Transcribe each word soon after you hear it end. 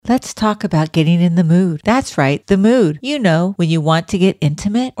Let's talk about getting in the mood. That's right, the mood. You know, when you want to get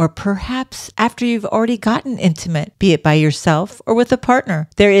intimate, or perhaps after you've already gotten intimate, be it by yourself or with a partner.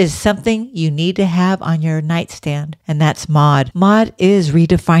 There is something you need to have on your nightstand, and that's Mod. Mod is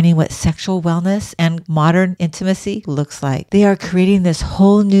redefining what sexual wellness and modern intimacy looks like. They are creating this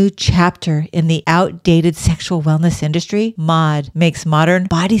whole new chapter in the outdated sexual wellness industry. Mod makes modern,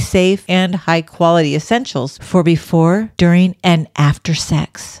 body-safe, and high-quality essentials for before, during, and after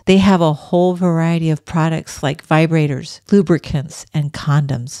sex. They have a whole variety of products like vibrators, lubricants, and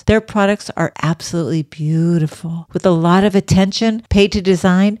condoms. Their products are absolutely beautiful, with a lot of attention paid to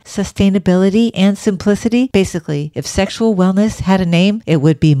design, sustainability, and simplicity. Basically, if sexual wellness had a name, it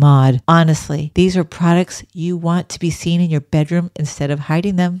would be Mod. Honestly, these are products you want to be seen in your bedroom instead of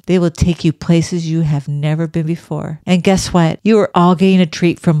hiding them. They will take you places you have never been before. And guess what? You are all getting a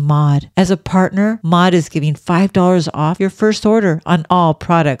treat from Mod. As a partner, Mod is giving $5 off your first order on all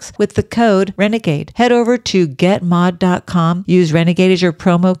products with the code RENEGADE. Head over to getmod.com. Use Renegade as your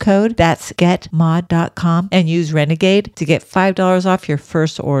promo code. That's getmod.com and use Renegade to get $5 off your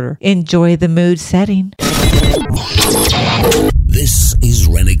first order. Enjoy the mood setting. This is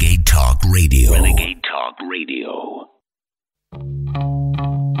Renegade Talk Radio. Renegade Talk Radio.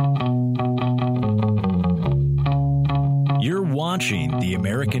 You're watching The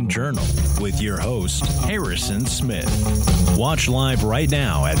American Journal with your host, Harrison Smith. Watch live right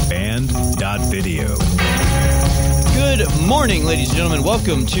now at band.video. Good morning, ladies and gentlemen.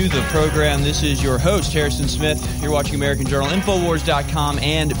 Welcome to the program. This is your host, Harrison Smith. You're watching American Journal, Infowars.com,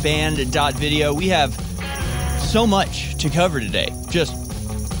 and band.video. We have so much to cover today. Just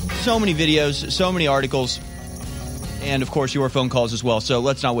so many videos, so many articles, and, of course, your phone calls as well. So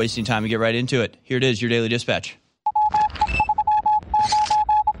let's not waste any time and get right into it. Here it is, your Daily Dispatch.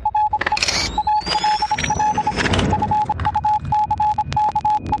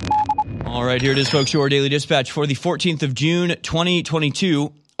 All right, here it is, folks, your Daily Dispatch for the 14th of June,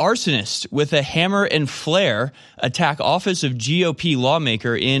 2022. Arsonist with a hammer and flare attack office of GOP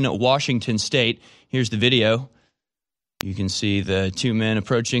lawmaker in Washington state. Here's the video. You can see the two men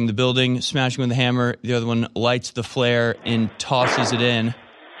approaching the building, smashing with the hammer. The other one lights the flare and tosses it in.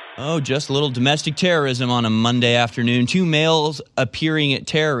 Oh, just a little domestic terrorism on a Monday afternoon. Two males appearing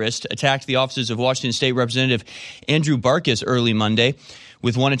terrorists attacked the offices of Washington State Representative Andrew Barkis early Monday,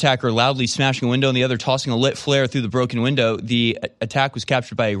 with one attacker loudly smashing a window and the other tossing a lit flare through the broken window. The attack was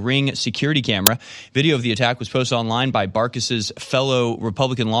captured by a Ring security camera. Video of the attack was posted online by Barkis's fellow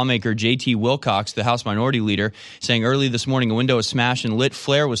Republican lawmaker J.T. Wilcox, the House Minority Leader, saying early this morning a window was smashed and lit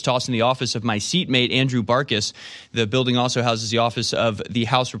flare was tossed in the office of my seatmate Andrew Barkis. The building also houses the office of the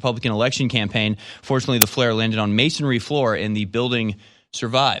House Republican Election Campaign. Fortunately, the flare landed on masonry floor and the building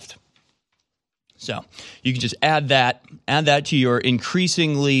survived. So you can just add that to your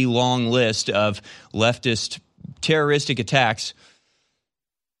increasingly long list of leftist terroristic attacks.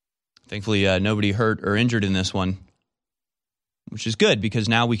 Thankfully, nobody hurt or injured in this one, which is good because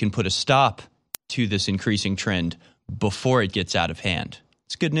now we can put a stop to this increasing trend before it gets out of hand.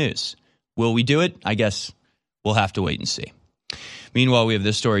 It's good news. Will we do it? I guess we'll have to wait and see. Meanwhile, we have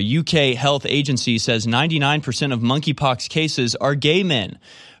this story. UK Health Agency says 99% of monkeypox cases are gay men.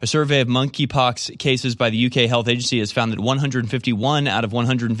 A survey of monkeypox cases by the UK Health Agency has found that 151 out of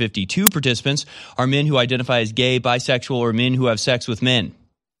 152 participants are men who identify as gay, bisexual, or men who have sex with men.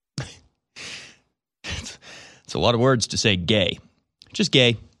 It's a lot of words to say gay. Just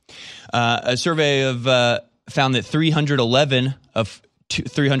gay. A survey of found that 311 of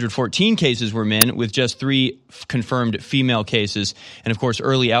 314 cases were men, with just 3 confirmed female cases. And, of course,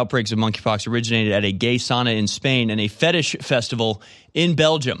 early outbreaks of monkeypox originated at a gay sauna in Spain and a fetish festival in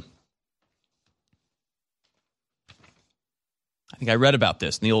Belgium. I think I read about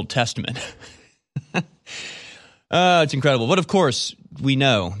this in the Old Testament. It's incredible. But, of course, we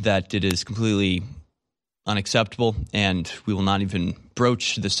know that it is completely unacceptable, and we will not even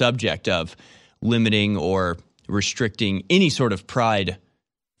broach the subject of limiting or restricting any sort of pride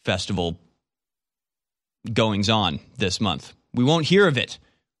festival goings on this month. We won't hear of it.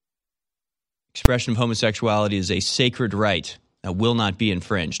 Expression of homosexuality is a sacred right that will not be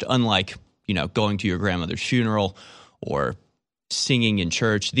infringed, unlike, going to your grandmother's funeral or singing in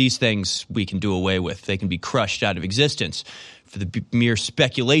church. These things we can do away with. They can be crushed out of existence for the mere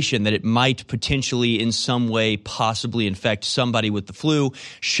speculation that it might potentially in some way possibly infect somebody with the flu.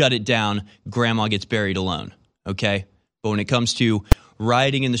 Shut it down. Grandma gets buried alone. Okay? But when it comes to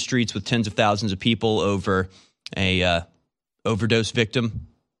rioting in the streets with tens of thousands of people over a overdose victim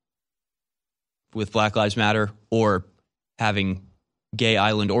with Black Lives Matter or having gay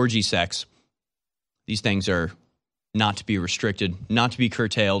island orgy sex, these things are not to be restricted, not to be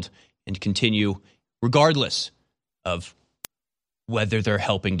curtailed, and continue regardless of whether they're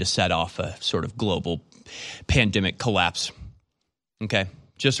helping to set off a sort of global pandemic collapse. Okay,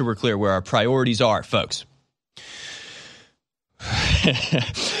 just so we're clear where our priorities are, folks.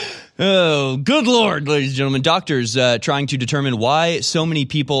 Oh, good Lord, ladies and gentlemen. Doctors trying to determine why so many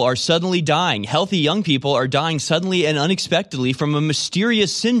people are suddenly dying. Healthy young people are dying suddenly and unexpectedly from a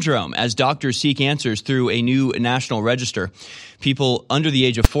mysterious syndrome as doctors seek answers through a new national register. People under the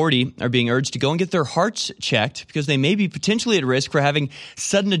age of 40 are being urged to go and get their hearts checked because they may be potentially at risk for having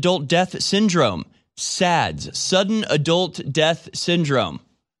sudden adult death syndrome. SADS, sudden adult death syndrome.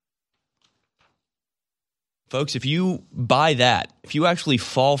 Folks, if you buy that, if you actually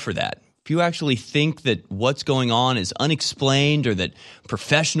fall for that, if you actually think that what's going on is unexplained or that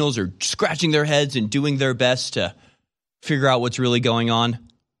professionals are scratching their heads and doing their best to figure out what's really going on,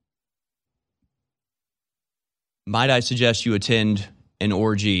 might I suggest you attend an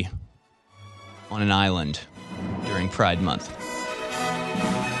orgy on an island during Pride Month.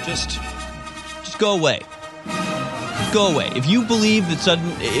 Just go away. Go away. If you believe that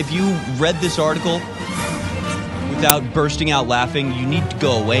if you read this article without bursting out laughing, you need to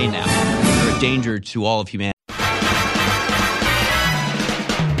go away now. You're a danger to all of humanity.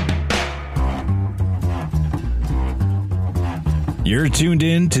 You're tuned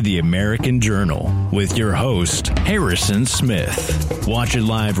in to the American Journal with your host, Harrison Smith. Watch it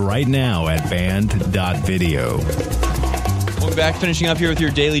live right now at band.video. Welcome back. Finishing up here with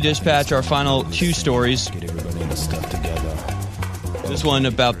your Daily Dispatch, our final two stories. Get everybody in the stuff together. This one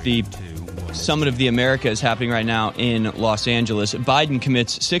about the Summit of the Americas happening right now in Los Angeles. Biden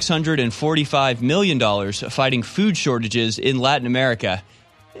commits $645 million fighting food shortages in Latin America.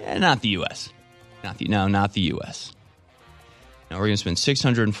 Not the U.S. Not the U.S. Now we're going to spend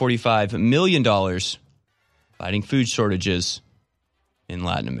 $645 million fighting food shortages in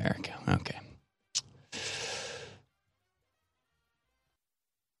Latin America. Okay.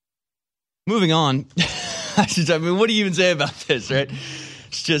 Moving on. I mean, what do you even say about this, right?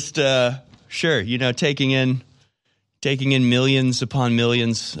 It's just, sure, taking in millions upon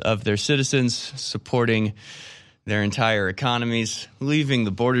millions of their citizens, supporting their entire economies, leaving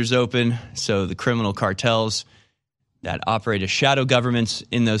the borders open so the criminal cartels that operate as shadow governments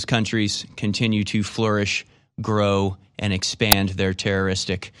in those countries continue to flourish, grow, and expand their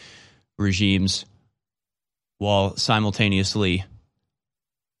terroristic regimes while simultaneously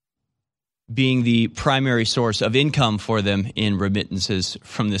being the primary source of income for them in remittances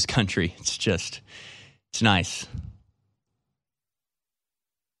from this country. It's nice.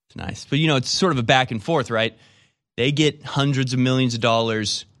 It's nice. But, it's sort of a back and forth, right? They get hundreds of millions of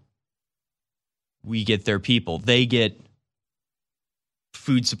dollars. We get their people. They get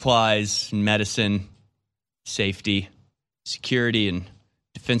food supplies and medicine, safety, security, and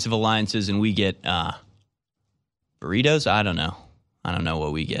defensive alliances, and we get burritos? I don't know. I don't know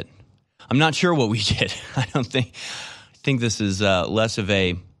what we get. I'm not sure what we get. I think this is less of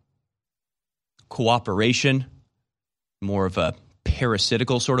a cooperation, more of a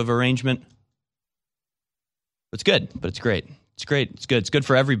parasitical sort of arrangement. It's good, but it's great. It's great. It's good. It's good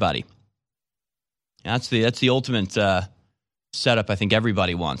for everybody. That's the ultimate setup I think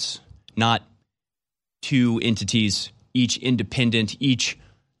everybody wants. Not two entities, each independent, each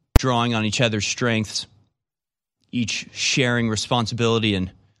drawing on each other's strengths, each sharing responsibility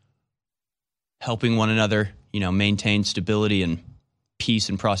and helping one another, maintain stability and peace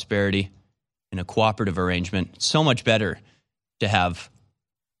and prosperity in a cooperative arrangement. It's so much better to have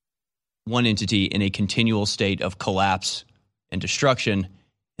one entity in a continual state of collapse and destruction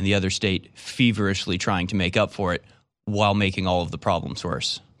and the other state feverishly trying to make up for it while making all of the problems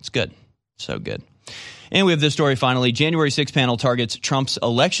worse. It's good. So good. And we have this story finally. January 6th panel targets Trump's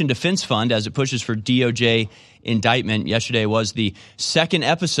election defense fund as it pushes for DOJ indictment. Yesterday was the second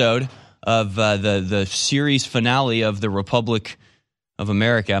episode of the series finale of the Republic of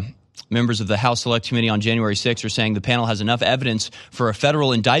America. Members of the House Select Committee on January 6th are saying the panel has enough evidence for a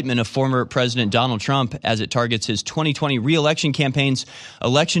federal indictment of former President Donald Trump as it targets his 2020 re-election campaign's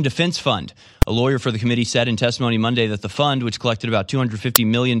election defense fund. A lawyer for the committee said in testimony Monday that the fund, which collected about $250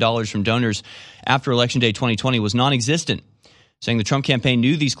 million from donors after Election Day 2020, was non-existent, saying the Trump campaign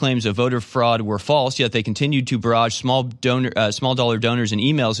knew these claims of voter fraud were false, yet they continued to barrage small dollar donors in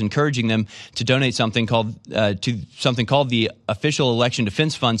emails encouraging them to donate something called the Official Election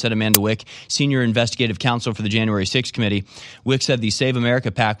Defense Fund, said Amanda Wick, senior investigative counsel for the January 6th committee. Wick said the Save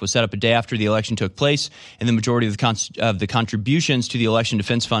America PAC was set up a day after the election took place, and the majority of the contributions to the Election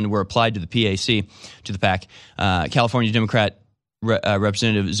Defense Fund were applied to the PAC. California Democrat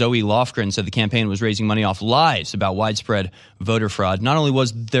Representative Zoe Lofgren said the campaign was raising money off lies about widespread voter fraud. Not only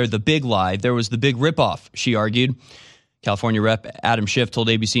was there the big lie, there was the big ripoff, she argued. California Rep. Adam Schiff told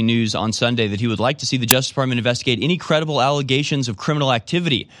ABC News on Sunday that he would like to see the Justice Department investigate any credible allegations of criminal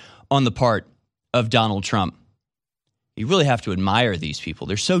activity on the part of Donald Trump. You really have to admire these people.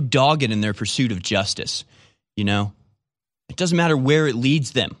 They're so dogged in their pursuit of justice. You know, it doesn't matter where it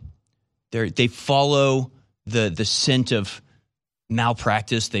leads them. They follow the scent of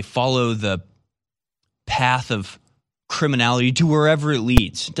malpractice. They follow the path of criminality to wherever it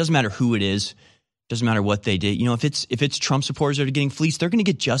leads. It doesn't matter who it is. It doesn't matter what they did. You know, if it's Trump supporters that are getting fleeced, they're going to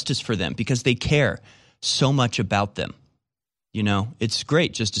get justice for them because they care so much about them. You know, it's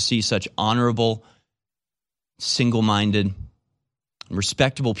great just to see such honorable, single-minded,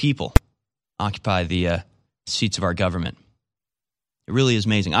 respectable people occupy the seats of our government. It really is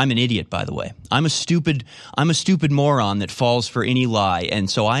amazing. I'm an idiot, by the way. I'm a stupid moron that falls for any lie. And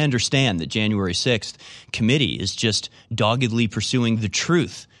so I understand that January 6th committee is just doggedly pursuing the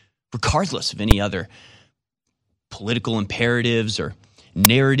truth, regardless of any other political imperatives or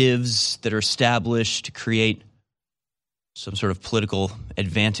narratives that are established to create some sort of political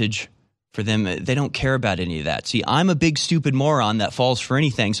advantage for them. They don't care about any of that. See, I'm a big stupid moron that falls for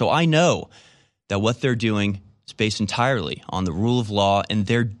anything. So I know that what they're doing is based entirely on the rule of law and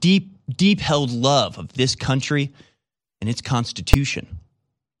their deep, deep held love of this country and its Constitution.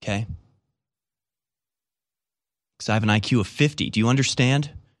 Okay? Because I have an IQ of 50. Do you understand?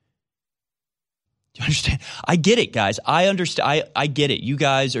 Do you understand? I get it, guys. I understand. I get it. You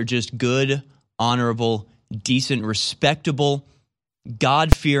guys are just good, honorable, decent, respectable,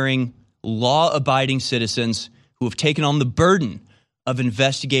 God-fearing, law-abiding citizens who have taken on the burden of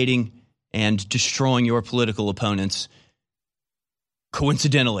investigating and destroying your political opponents.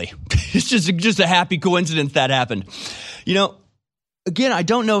 Coincidentally, it's just a happy coincidence that happened. You know, again, I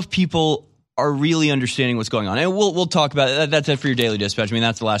don't know if people are really understanding what's going on. And we'll talk about it. That's it for your Daily Dispatch. I mean,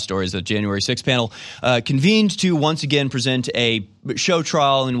 that's the last story is the January 6th panel convened to once again present a show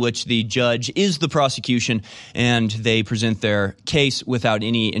trial in which the judge is the prosecution and they present their case without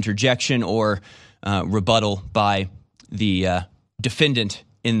any interjection or rebuttal by the defendant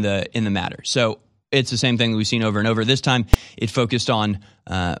in the matter. So it's the same thing that we've seen over and over. This time it focused on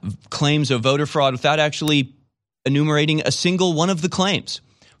claims of voter fraud without actually enumerating a single one of the claims,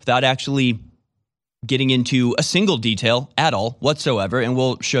 without actually getting into a single detail at all whatsoever, and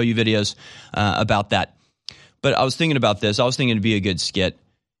we'll show you videos about that. But I was thinking about this. I was thinking it'd be a good skit,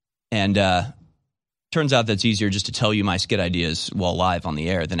 and turns out that's easier just to tell you my skit ideas while live on the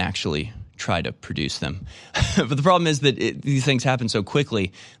air than actually try to produce them. But the problem is that these things happen so quickly.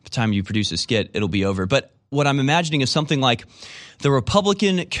 By the time you produce a skit, it'll be over. But what I'm imagining is something like the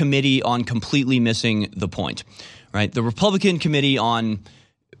Republican Committee on completely missing the point, right? The Republican Committee on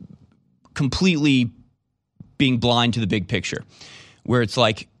completely being blind to the big picture, where it's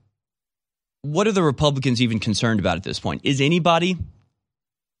like, what are the Republicans even concerned about at this point? Is anybody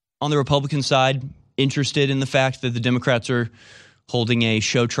on the Republican side interested in the fact that the Democrats are holding a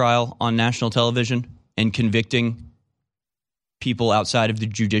show trial on national television and convicting people outside of the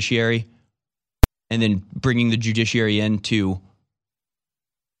judiciary and then bringing the judiciary in to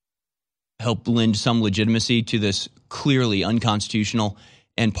help lend some legitimacy to this clearly unconstitutional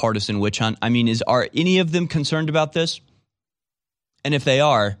and partisan witch hunt? I mean, are any of them concerned about this? And if they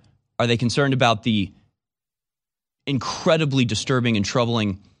are they concerned about the incredibly disturbing and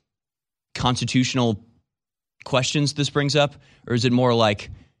troubling constitutional questions this brings up? Or is it more like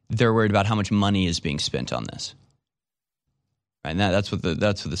they're worried about how much money is being spent on this? Right, and that's what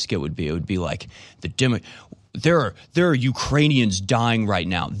the skit would be. It would be like there are Ukrainians dying right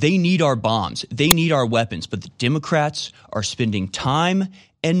now. They need our bombs. They need our weapons. But the Democrats are spending time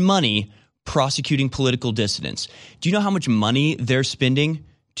and money prosecuting political dissidents. Do you know how much money they're spending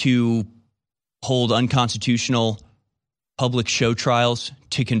to hold unconstitutional public show trials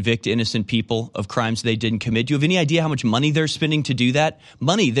to convict innocent people of crimes they didn't commit? Do you have any idea how much money they're spending to do that?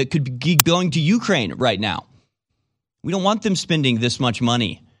 Money that could be going to Ukraine right now. We don't want them spending this much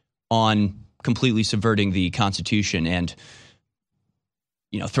money on completely subverting the Constitution and,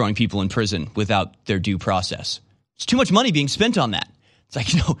 throwing people in prison without their due process. It's too much money being spent on that. It's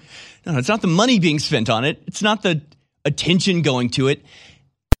like, no, it's not the money being spent on it. It's not the attention going to it.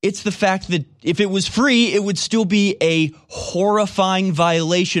 It's the fact that if it was free, it would still be a horrifying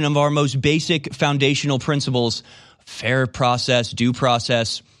violation of our most basic foundational principles: fair process, due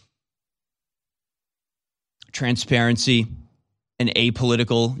process, transparency, an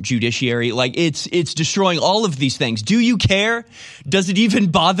apolitical judiciary. Like it's destroying all of these things. Do you care? Does it even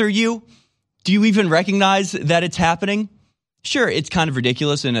bother you? Do you even recognize that it's happening? Sure, it's kind of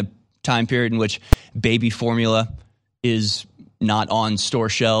ridiculous in a time period in which baby formula is not on store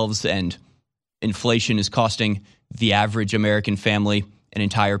shelves and inflation is costing the average American family an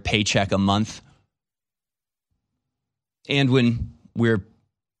entire paycheck a month. And when we're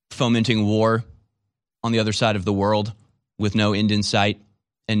fomenting war on the other side of the world with no end in sight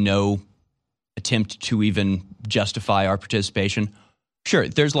and no attempt to even justify our participation. Sure,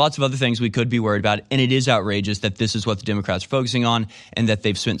 there's lots of other things we could be worried about, and it is outrageous that this is what the Democrats are focusing on and that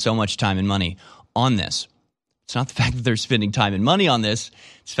they've spent so much time and money on this. It's not the fact that they're spending time and money on this.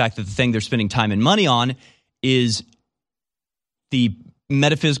 It's the fact that the thing they're spending time and money on is the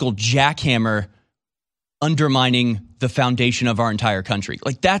metaphysical jackhammer undermining the foundation of our entire country.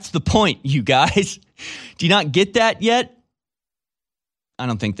 Like, that's the point, you guys. Do you not get that yet? I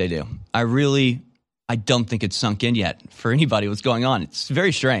don't think they do. I don't think it's sunk in yet for anybody what's going on. It's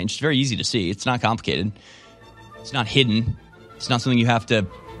very strange. It's very easy to see. It's not complicated. It's not hidden. It's not something you have to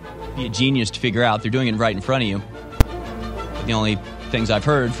be a genius to figure out. They're doing it right in front of you. The only things I've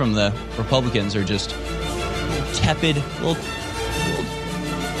heard from the Republicans are just little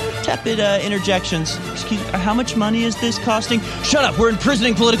tepid interjections. Excuse me, how much money is this costing? Shut up. We're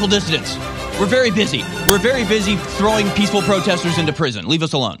imprisoning political dissidents. We're very busy. We're very busy throwing peaceful protesters into prison. Leave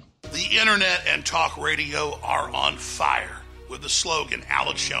us alone. The internet and talk radio are on fire with the slogan,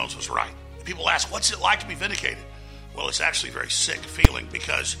 Alex Jones was right. People ask, what's it like to be vindicated? Well, it's actually a very sick feeling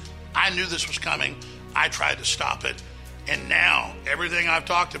because I knew this was coming. I tried to stop it. And now everything I've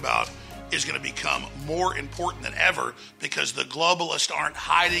talked about is going to become more important than ever because the globalists aren't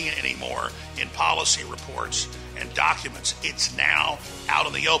hiding it anymore in policy reports and documents. It's now out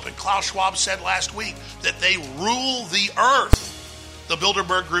in the open. Klaus Schwab said last week that they rule the earth. The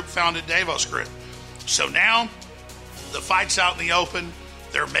Bilderberg Group founded Davos Group. So now the fight's out in the open.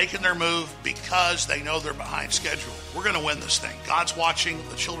 They're making their move because they know they're behind schedule. We're going to win this thing. God's watching.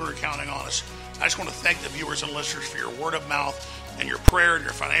 The children are counting on us. I just want to thank the viewers and listeners for your word of mouth and your prayer and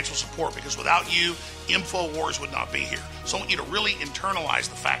your financial support, because without you, InfoWars would not be here. So I want you to really internalize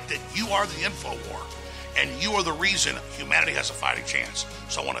the fact that you are the InfoWar, and you are the reason humanity has a fighting chance.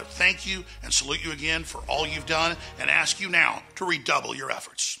 So I want to thank you and salute you again for all you've done and ask you now to redouble your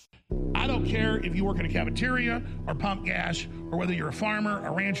efforts. I don't care if you work in a cafeteria or pump gas, or whether you're a farmer,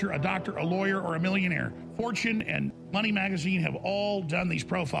 a rancher, a doctor, a lawyer, or a millionaire. Fortune and Money Magazine have all done these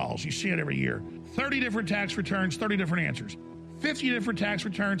profiles. You see it every year. 30 different tax returns, 30 different answers. 50 different tax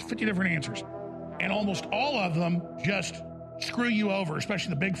returns, 50 different answers. And almost all of them just screw you over,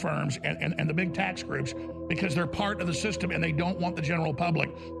 especially the big firms and the big tax groups, because they're part of the system and they don't want the general public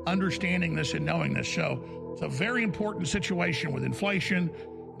understanding this and knowing this. So it's a very important situation with inflation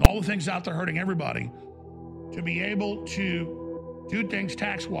and all the things out there hurting everybody, to be able to do things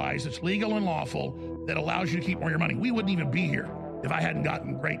tax-wise that's legal and lawful that allows you to keep more of your money. We wouldn't even be here if I hadn't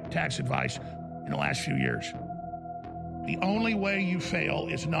gotten great tax advice in the last few years. The only way you fail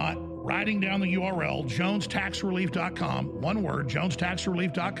is not writing down the URL, jonestaxrelief.com, one word,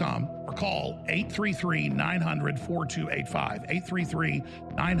 jonestaxrelief.com, or call 833-900-4285,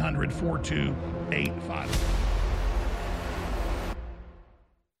 833-900-4285.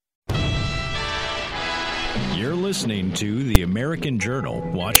 You're listening to The American Journal.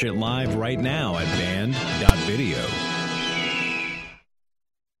 Watch it live right now at band.video.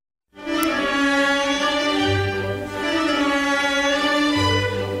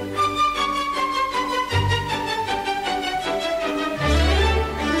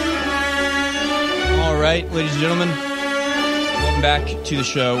 All right, ladies and gentlemen, welcome back to the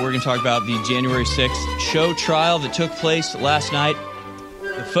show. We're going to talk about the January 6th show trial that took place last night.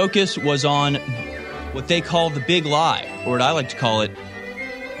 The focus was on what they call the big lie, or what I like to call it,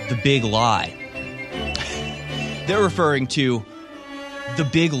 the big lie. They're referring to the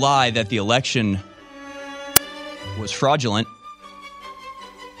big lie that the election was fraudulent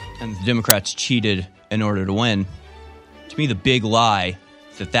and the Democrats cheated in order to win. To me, the big lie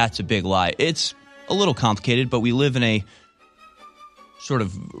is that that's a big lie. It's a little complicated, but we live in a sort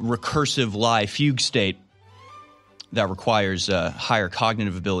of recursive lie fugue state that requires a higher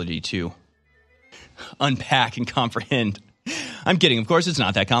cognitive ability to unpack and comprehend. I'm kidding. Of course, it's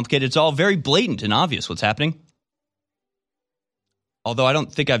not that complicated. It's all very blatant and obvious what's happening. Although I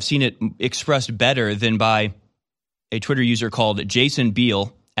don't think I've seen it expressed better than by a Twitter user called Jason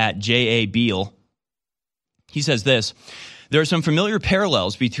Beal at JABeal. He says this: there are some familiar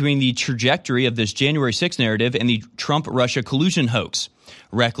parallels between the trajectory of this January 6th narrative and the Trump-Russia collusion hoax.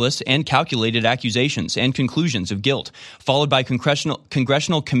 reckless, and calculated accusations and conclusions of guilt, followed by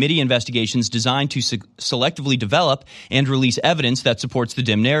congressional committee investigations designed to selectively develop and release evidence that supports the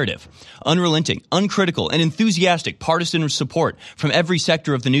dim narrative. Unrelenting, uncritical, and enthusiastic partisan support from every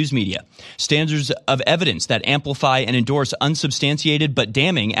sector of the news media. Standards of evidence that amplify and endorse unsubstantiated but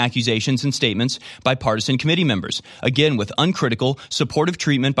damning accusations and statements by partisan committee members, again with uncritical, supportive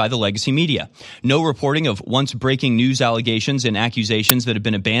treatment by the legacy media. No reporting of once breaking news allegations and accusations that have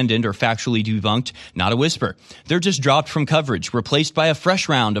been abandoned or factually debunked, not a whisper. They're just dropped from coverage, replaced by a fresh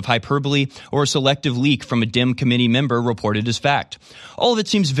round of hyperbole or a selective leak from a dim committee member reported as fact. All of it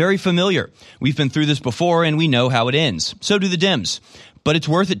seems very familiar. We've been through this before and we know how it ends. So do the Dems. But it's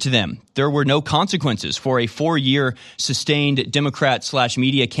worth it to them. There were no consequences for a 4-year sustained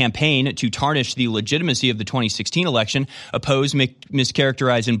Democrat/media campaign to tarnish the legitimacy of the 2016 election, oppose,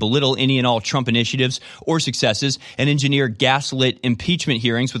 mischaracterize, and belittle any and all Trump initiatives or successes, and engineer gaslit impeachment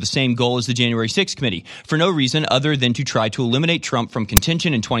hearings with the same goal as the January 6th committee, for no reason other than to try to eliminate Trump from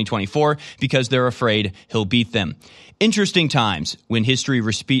contention in 2024 because they're afraid he'll beat them. Interesting times when history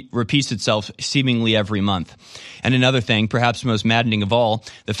repeats itself seemingly every month. And another thing, perhaps most maddening of all,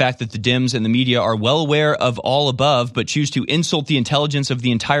 the fact that the Dems and the media are well aware of all above, but choose to insult the intelligence of the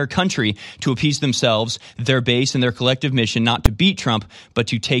entire country to appease themselves, their base, and their collective mission not to beat Trump, but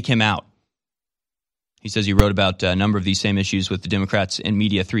to take him out. He says he wrote about a number of these same issues with the Democrats and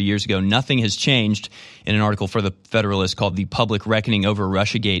media 3 years ago. Nothing has changed in an article for the Federalist called "The Public Reckoning Over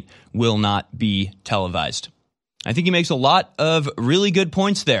Russiagate Will Not Be Televised." I think he makes a lot of really good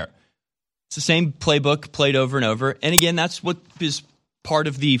points there. It's the same playbook played over and over. And again, that's what is part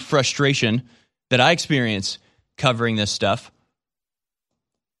of the frustration that I experience covering this stuff.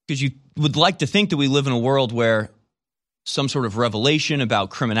 Because you would like to think that we live in a world where some sort of revelation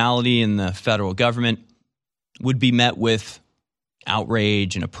about criminality in the federal government would be met with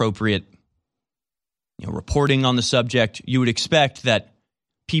outrage and appropriate, reporting on the subject. You would expect that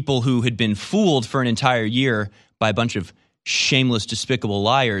people who had been fooled for an entire year by a bunch of shameless, despicable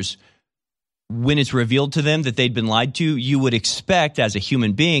liars, when it's revealed to them that they'd been lied to, you would expect as a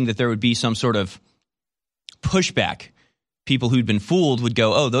human being that there would be some sort of pushback. People who'd been fooled would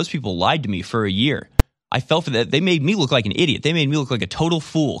go, oh, those people lied to me for a year. I fell for that. They made me look like an idiot. They made me look like a total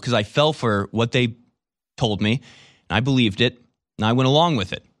fool because I fell for what they told me, and I believed it, and I went along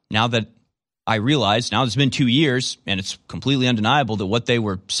with it. Now that I realize, now it's been 2 years, and it's completely undeniable that what they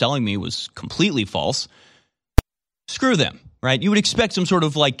were selling me was completely false, screw them, right? You would expect some sort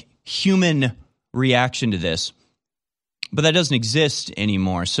of human reaction to this, but that doesn't exist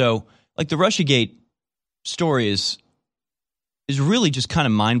anymore. So the Russiagate story is really just kind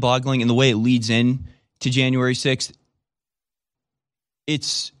of mind-boggling in the way it leads in to January 6th.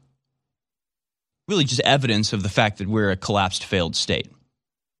 It's really just evidence of the fact that we're a collapsed, failed state,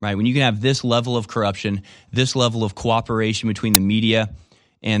 right? When you can have this level of corruption, this level of cooperation between the media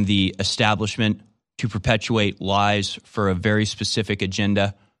and the establishment to perpetuate lies for a very specific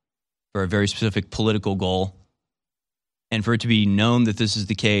agenda, for a very specific political goal, and for it to be known that this is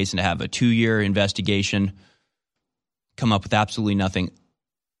the case and to have a 2-year investigation come up with absolutely nothing,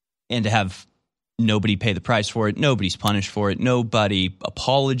 and to have nobody pay the price for it, nobody's punished for it, nobody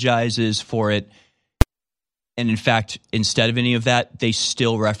apologizes for it. And in fact, instead of any of that, they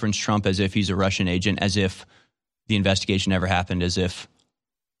still reference Trump as if he's a Russian agent, as if the investigation never happened, as if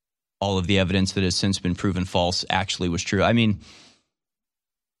all of the evidence that has since been proven false actually was true. I mean,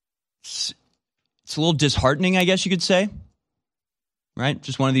 it's a little disheartening, I guess you could say, right?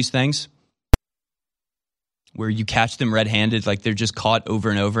 Just one of these things where you catch them red-handed, they're just caught over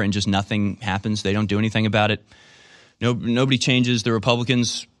and over and just nothing happens. They don't do anything about it. Nobody changes. The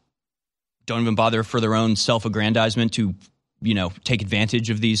Republicans don't even bother for their own self-aggrandizement to, take advantage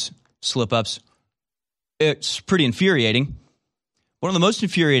of these slip-ups. It's pretty infuriating. One of the most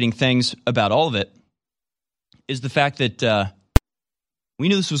infuriating things about all of it is the fact that we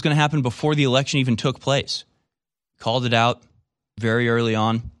knew this was going to happen before the election even took place. Called it out very early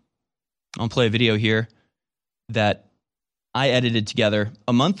on. I'll play a video here that I edited together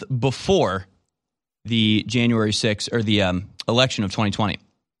a month before the January 6th or the election of 2020.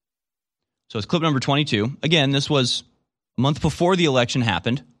 So it's clip number 22. Again, this was a month before the election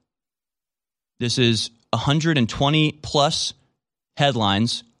happened. This is 120 plus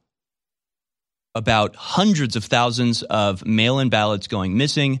headlines about hundreds of thousands of mail-in ballots going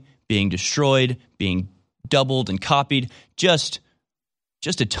missing, being destroyed, being doubled and copied, just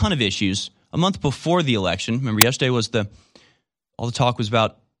a ton of issues. A month before the election, remember yesterday was all the talk was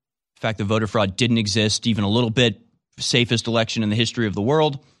about the fact that voter fraud didn't exist even a little bit, safest election in the history of the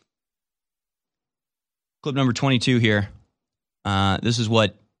world. Clip number 22 here. This is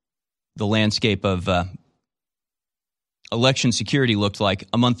what the landscape of election security looked like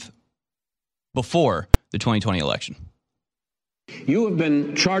a month before the 2020 election. You have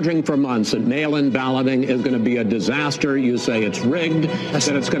been charging for months that mail-in balloting is going to be a disaster. You say it's rigged,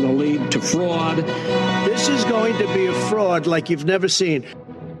 that it's going to lead to fraud. This is going to be a fraud like you've never seen.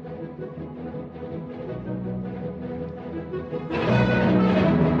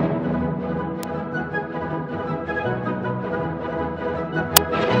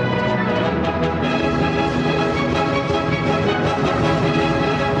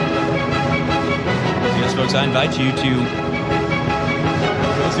 Yes, folks, I invite you to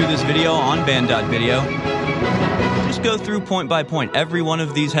through this video on band.video. Just go through point by point. Every one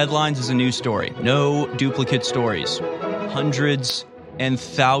of these headlines is a new story. No duplicate stories. Hundreds and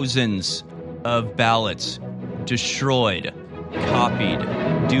thousands of ballots destroyed, copied,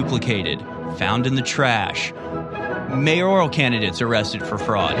 duplicated, found in the trash. Mayoral candidates arrested for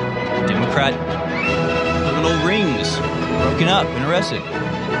fraud. Democrat criminal rings broken up and arrested.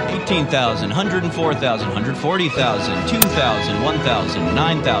 18,000, 104,000, 140,000, 2,000, 1,000,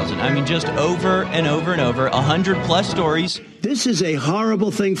 9,000. I mean, just over and over and over, 100 plus stories. This is a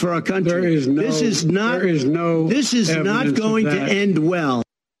horrible thing for our country. This is not going to end well.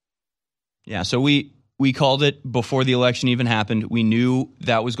 Yeah, so we called it before the election even happened. We knew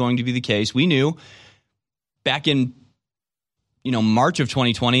that was going to be the case. We knew back in March of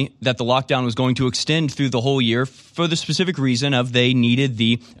 2020, that the lockdown was going to extend through the whole year for the specific reason of they needed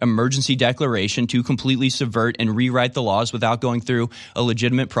the emergency declaration to completely subvert and rewrite the laws without going through a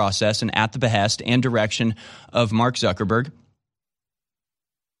legitimate process and at the behest and direction of Mark Zuckerberg.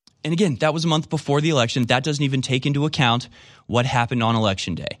 And again, that was a month before the election. That doesn't even take into account what happened on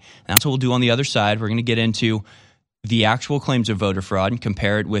Election Day. And that's what we'll do on the other side. We're going to get into the actual claims of voter fraud and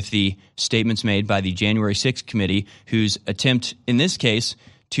compare it with the statements made by the January 6th committee, whose attempt in this case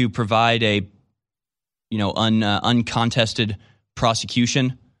to provide a uncontested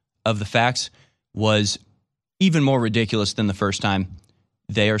prosecution of the facts was even more ridiculous than the first time.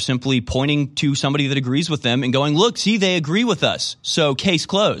 They are simply pointing to somebody that agrees with them and going, look, see, they agree with us, so case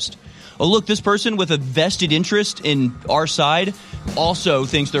closed. Oh, look, this person with a vested interest in our side also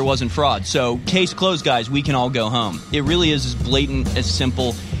thinks there wasn't fraud. So case closed, guys. We can all go home. It really is as blatant, as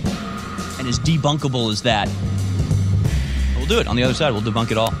simple, and as debunkable as that. We'll do it. On the other side, we'll debunk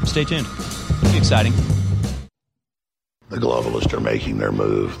it all. Stay tuned. It'll be exciting. The globalists are making their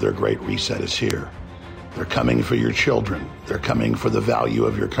move. Their great reset is here. They're coming for your children. They're coming for the value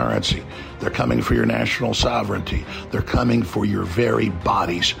of your currency. They're coming for your national sovereignty. They're coming for your very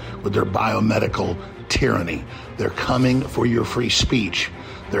bodies with their biomedical tyranny. They're coming for your free speech.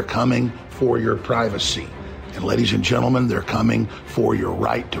 They're coming for your privacy. And ladies and gentlemen, they're coming for your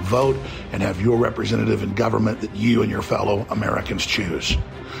right to vote and have your representative in government that you and your fellow Americans choose.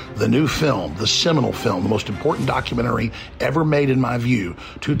 The new film, the seminal film, the most important documentary ever made in my view,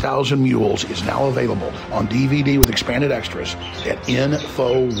 2,000 Mules, is now available on DVD with expanded extras at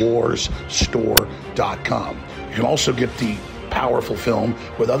InfoWarsStore.com. You can also get the powerful film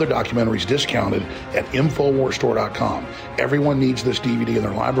with other documentaries discounted at InfoWarsStore.com. Everyone needs this DVD in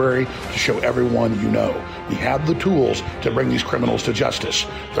their library to show everyone you know. We have the tools to bring these criminals to justice.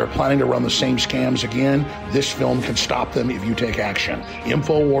 They're planning to run the same scams again. This film can stop them if you take action.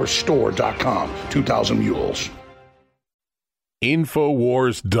 InfoWarsStore.com, 2,000 Mules.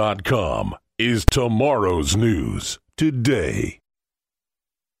 InfoWars.com is tomorrow's news today.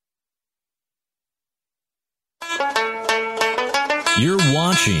 You're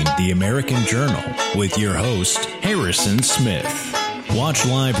watching The American Journal with your host, Harrison Smith. Watch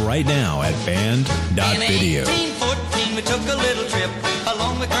live right now at band.video. In 1814, we took a little trip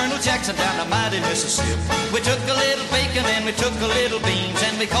along with Colonel Jackson down the mighty Mississippi. We took a little bacon and we took a little beans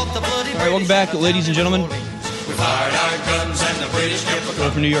and we caught the bloody. All right, welcome back, ladies and gentlemen. We fired our guns and the British kept a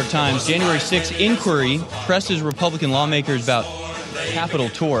from New York Times. January 6th inquiry presses Republican lawmakers about Capitol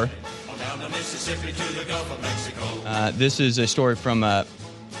tour. This is a story from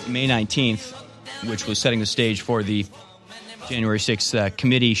May 19th, which was setting the stage for the January 6th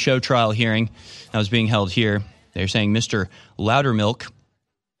committee show trial hearing that was being held here. They're saying Mr. Loudermilk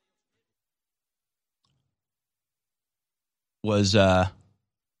was had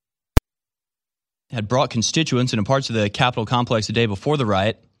brought constituents into parts of the Capitol complex the day before the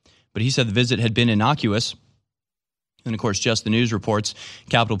riot, but he said the visit had been innocuous. And, of course, Just the News reports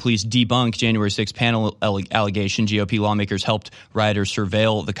Capitol Police debunk January 6th panel allegation. GOP lawmakers helped rioters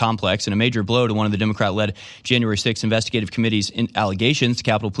surveil the complex. In a major blow to one of the Democrat-led January 6th investigative committee's allegations,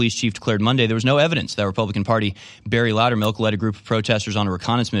 Capitol Police chief declared Monday there was no evidence that Republican Party Barry Loudermilk led a group of protesters on a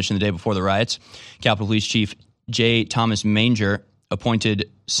reconnaissance mission the day before the riots. Capitol Police Chief J. Thomas Manger, appointed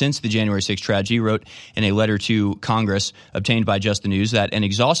since the January 6th tragedy, wrote in a letter to Congress obtained by Just the News that an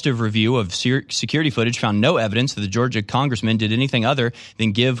exhaustive review of security footage found no evidence that the Georgia congressman did anything other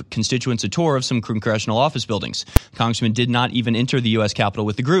than give constituents a tour of some congressional office buildings. The congressman did not even enter the U.S. Capitol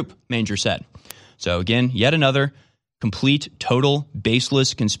with the group, Manger said. So again, yet another complete, total,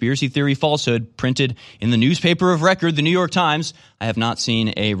 baseless conspiracy theory falsehood printed in the newspaper of record, the New York Times. I have not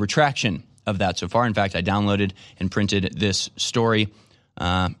seen a retraction of that so far. In fact, I downloaded and printed this story,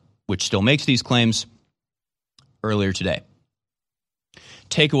 which still makes these claims, earlier today.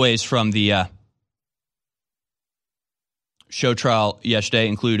 Takeaways from the show trial yesterday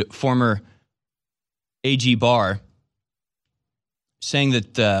include former AG Barr saying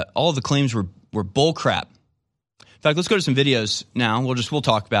that all of the claims were bull crap. In fact, let's go to some videos now. We'll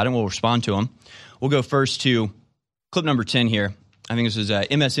talk about it and we'll respond to them. We'll go first to clip number 10 here. I think this is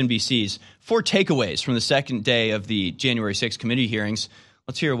MSNBC's 4 takeaways from the second day of the January 6th committee hearings.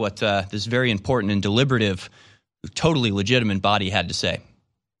 Let's hear what this very important and deliberative, totally legitimate body had to say.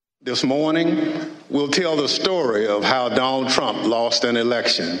 This morning, we'll tell the story of how Donald Trump lost an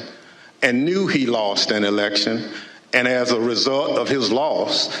election and knew he lost an election, and as a result of his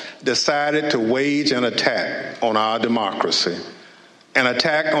loss, decided to wage an attack on our democracy. An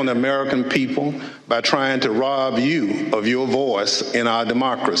attack on the American people by trying to rob you of your voice in our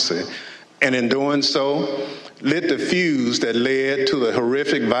democracy. And in doing so, lit the fuse that led to the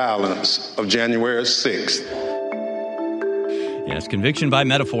horrific violence of January 6th. Yes, conviction by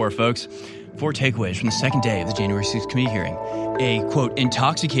metaphor, folks. 4 takeaways from the second day of the January 6th committee hearing. A, quote,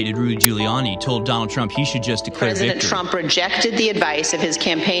 intoxicated Rudy Giuliani told Donald Trump he should just declare victory. President Trump rejected the advice of his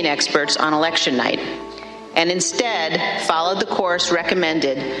campaign experts on election night and instead followed the course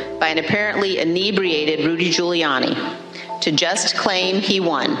recommended by an apparently inebriated Rudy Giuliani to just claim he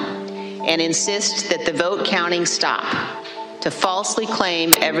won and insist that the vote counting stop, to falsely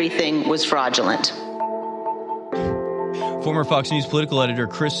claim everything was fraudulent. Former Fox News political editor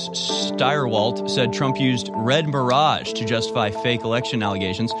Chris Stirewalt said Trump used red mirage to justify fake election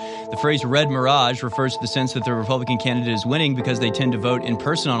allegations. The phrase red mirage refers to the sense that the Republican candidate is winning because they tend to vote in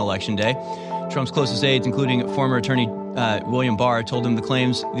person on Election Day. Trump's closest aides, including former attorney William Barr, told him the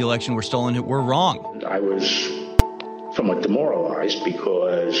claims the election were stolen were wrong. I was somewhat demoralized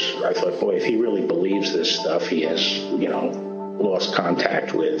because I thought, boy, if he really believes this stuff, he has, lost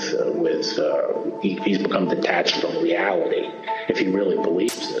contact with he's become detached from reality if he really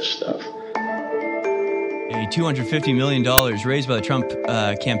believes this stuff. A $250 million raised by the Trump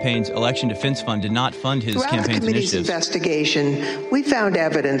campaign's election defense fund did not fund his campaign's initiatives. Throughout the committee's investigation, we found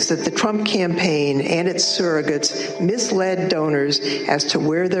evidence that the Trump campaign and its surrogates misled donors as to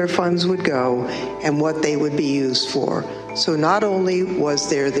where their funds would go and what they would be used for. So not only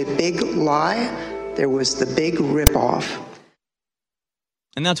was there the big lie, there was the big ripoff.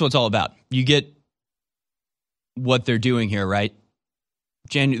 And that's what it's all about. You get what they're doing here, right?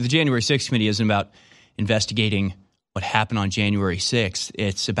 The January 6th committee isn't about investigating what happened on January 6th.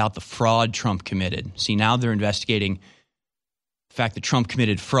 It's about the fraud Trump committed. See, now they're investigating the fact that Trump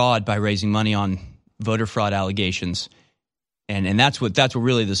committed fraud by raising money on voter fraud allegations. And that's what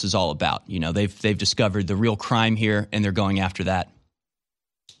really this is all about. They've discovered the real crime here, and they're going after that.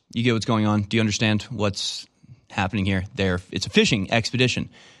 You get what's going on? Do you understand what's happening here? It's a fishing expedition.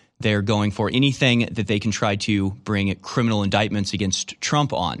 They're going for anything that they can try to bring criminal indictments against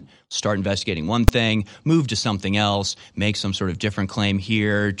Trump on. Start investigating one thing, move to something else, make some sort of different claim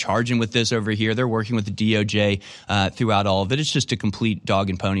here, charge him with this over here. They're working with the DOJ throughout all of it. It's just a complete dog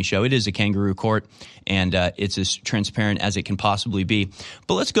and pony show. It is a kangaroo court, and it's as transparent as it can possibly be.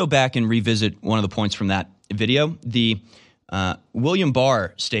 But let's go back and revisit one of the points from that video, the William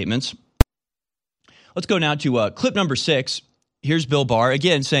Barr statements. Let's go now to clip number 6. Here's Bill Barr,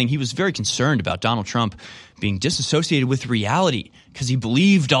 again, saying he was very concerned about Donald Trump being disassociated with reality because he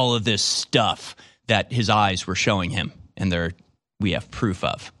believed all of this stuff that his eyes were showing him, and we have proof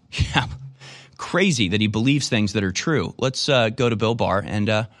of. Yeah, crazy that he believes things that are true. Let's go to Bill Barr,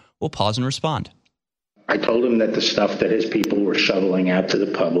 and we'll pause and respond. I told him that the stuff that his people were shoveling out to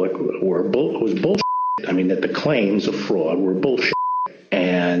the public was bullshit. I mean, that the claims of fraud were bullshit.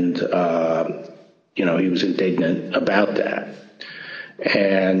 And, he was indignant about that.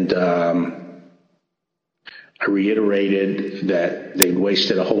 And I reiterated that they'd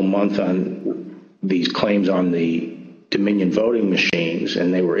wasted a whole month on these claims on the Dominion voting machines,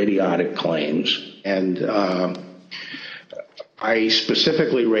 and they were idiotic claims. And I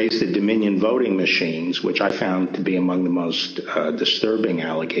specifically raised the Dominion voting machines, which I found to be among the most disturbing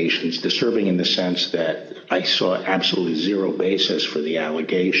allegations, disturbing in the sense that I saw absolutely zero basis for the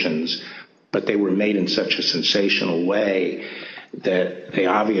allegations. but they were made in such a sensational way that they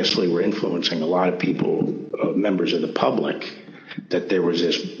obviously were influencing a lot of people, members of the public, that there was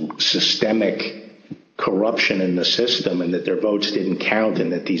this systemic corruption in the system and that their votes didn't count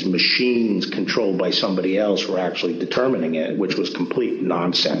and that these machines controlled by somebody else were actually determining it, which was complete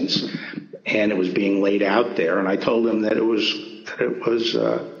nonsense. And it was being laid out there. And I told them that it was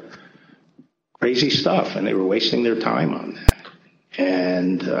crazy stuff and they were wasting their time on that.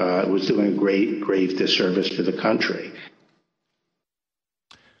 And it was doing a grave disservice to the country.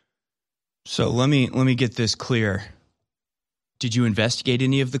 So let me get this clear. Did you investigate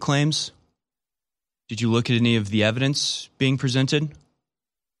any of the claims? Did you look at any of the evidence being presented?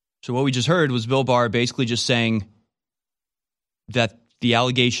 So what we just heard was Bill Barr basically just saying that the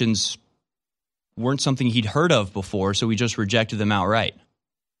allegations weren't something he'd heard of before, so he just rejected them outright.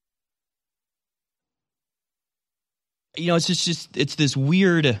 You know, it's this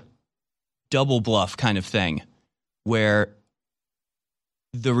weird double bluff kind of thing where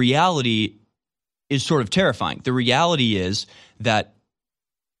the reality is sort of terrifying. The reality is that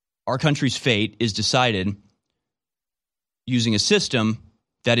our country's fate is decided using a system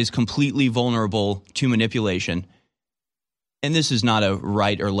that is completely vulnerable to manipulation. And this is not a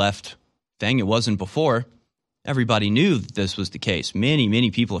right or left thing. It wasn't before. Everybody knew that this was the case. Many,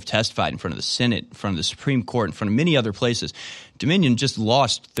 many people have testified in front of the Senate, in front of the Supreme Court, in front of many other places. Dominion just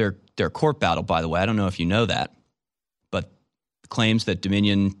lost their court battle, by the way. I don't know if you know that. But claims that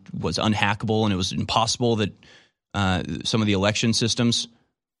Dominion was unhackable and it was impossible that some of the election systems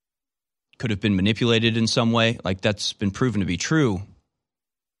could have been manipulated in some way, like that's been proven to be true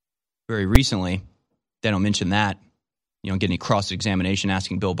very recently. They don't mention that. You don't get any cross-examination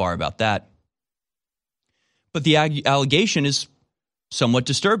asking Bill Barr about that. But the allegation is somewhat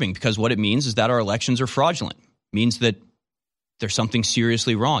disturbing because what it means is that our elections are fraudulent. It means that there's something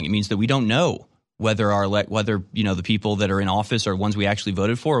seriously wrong. It means that we don't know whether the people that are in office are ones we actually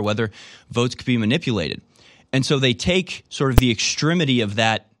voted for or whether votes could be manipulated. And so they take sort of the extremity of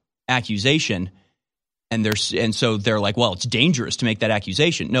that accusation and so they're like, well, it's dangerous to make that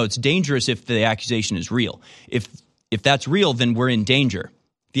accusation. No, it's dangerous if the accusation is real. If that's real, then we're in danger.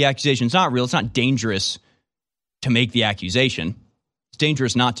 If the accusation's not real, it's not dangerous to make the accusation. It's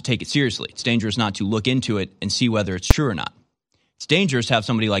dangerous not to take it seriously. It's dangerous not to look into it and see whether it's true or not. It's dangerous to have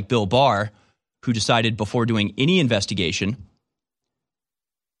somebody like Bill Barr who decided before doing any investigation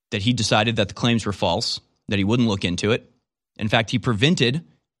that he decided that the claims were false, that he wouldn't look into it. In fact, he prevented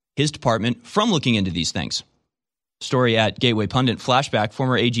his department from looking into these things. Story at Gateway Pundit. Flashback,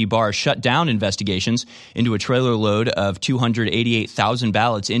 former AG Barr shut down investigations into a trailer load of 288,000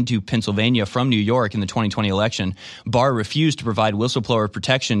 ballots into Pennsylvania from New York in the 2020 election. Barr refused to provide whistleblower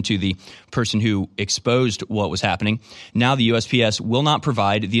protection to the person who exposed what was happening. Now the USPS will not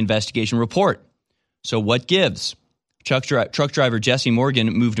provide the investigation report. So what gives? Truck driver Jesse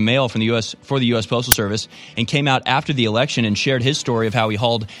Morgan moved mail from the U.S. for the U.S. Postal Service and came out after the election and shared his story of how he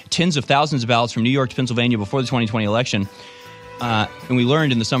hauled tens of thousands of ballots from New York to Pennsylvania before the 2020 election. And we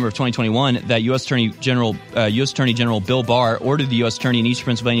learned in the summer of 2021 that U.S. Attorney General Bill Barr ordered the U.S. Attorney in Eastern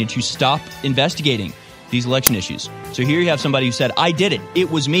Pennsylvania to stop investigating these election issues. So here you have somebody who said, I did it. It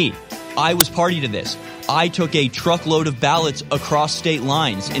was me. I was party to this. I took a truckload of ballots across state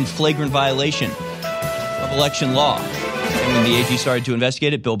lines in flagrant violation of election law. And when the AG started to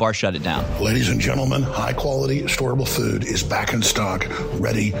investigate it, Bill Barr shut it down. Ladies and gentlemen, high-quality, storable food is back in stock,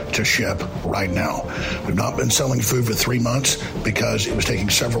 ready to ship right now. We've not been selling food for 3 months because it was taking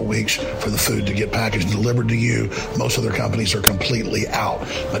several weeks for the food to get packaged and delivered to you. Most other companies are completely out.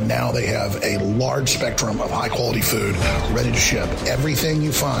 But now they have a large spectrum of high-quality food ready to ship. Everything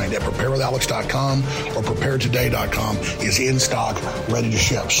you find at preparewithalex.com or preparetoday.com is in stock, ready to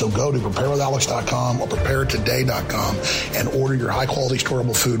ship. So go to preparewithalex.com or preparetoday.com and order your high-quality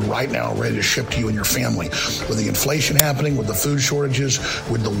storable food right now, ready to ship to you and your family. With the inflation happening, with the food shortages,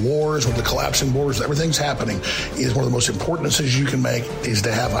 with the wars, with the collapsing borders, everything happening, is one of the most important decisions you can make is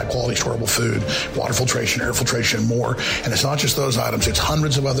to have high-quality storable food, water filtration, air filtration, and more. And it's not just those items. It's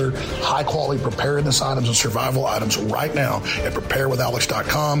hundreds of other high-quality preparedness items and survival items right now at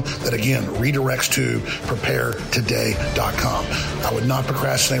preparewithalex.com that, again, redirects to preparetoday.com. I would not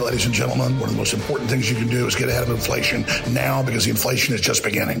procrastinate, ladies and gentlemen. One of the most important things you can do is get ahead of inflation now because the inflation is just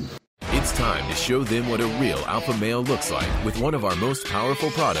beginning. It's time to show them what a real alpha male looks like with one of our most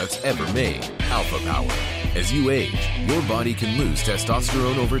powerful products ever made, Alpha Power. As you age, your body can lose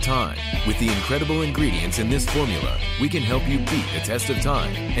testosterone over time. With the incredible ingredients in this formula, we can help you beat the test of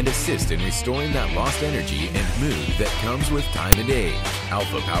time and assist in restoring that lost energy and mood that comes with time and age.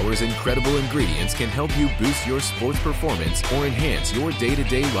 Alpha Power's incredible ingredients can help you boost your sports performance or enhance your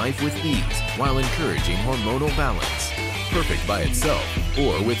day-to-day life with ease while encouraging hormonal balance. Perfect by itself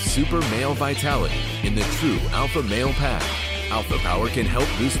or with super male vitality in the true Alpha Male Pack. Alpha Power can help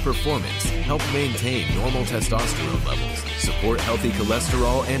boost performance, help maintain normal testosterone levels, support healthy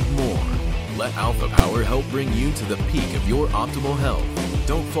cholesterol, and more. Let Alpha Power help bring you to the peak of your optimal health.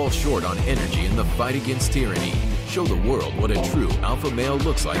 Don't fall short on energy in the fight against tyranny. Show the world what a true alpha male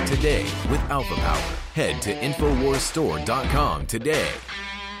looks like today with Alpha Power. Head to InfoWarsStore.com today.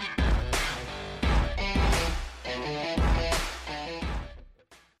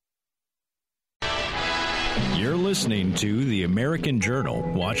 You're listening to The American Journal.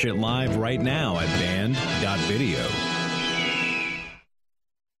 Watch it live right now at band.video.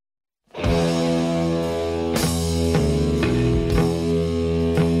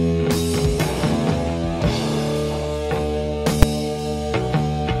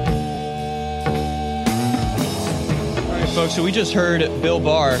 All right, folks, so we just heard Bill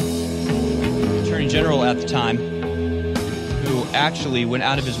Barr, Attorney General at the time, who actually went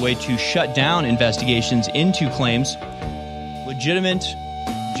out of his way to shut down investigations into claims, legitimate,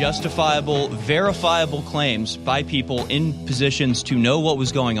 justifiable, verifiable claims by people in positions to know what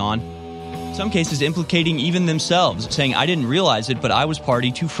was going on, in some cases implicating even themselves, saying, I didn't realize it, but I was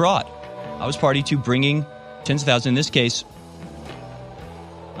party to fraud. I was party to bringing tens of thousands. In this case,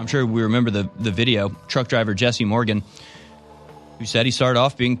 I'm sure we remember the video, truck driver Jesse Morgan, who said he started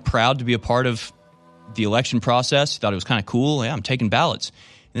off being proud to be a part of the election process. He thought it was kind of cool. Yeah, I'm taking ballots.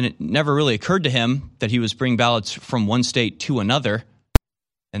 And it never really occurred to him that he was bringing ballots from one state to another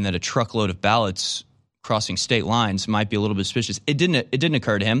and that a truckload of ballots crossing state lines might be a little bit suspicious. It didn't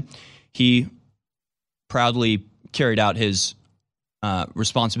occur to him. He proudly carried out his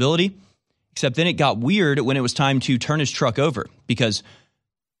responsibility, except then it got weird when it was time to turn his truck over, because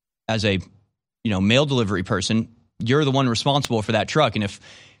as a mail delivery person, you're the one responsible for that truck. And if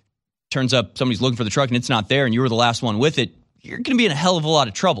turns up somebody's looking for the truck and it's not there and you were the last one with it, you're going to be in a hell of a lot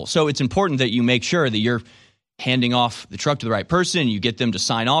of trouble. So it's important that you make sure that you're handing off the truck to the right person. You get them to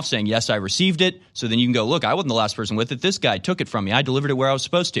sign off saying, yes, I received it. So then you can go, look, I wasn't the last person with it. This guy took it from me. I delivered it where I was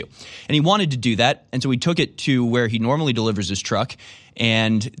supposed to. And he wanted to do that. And so he took it to where he normally delivers his truck.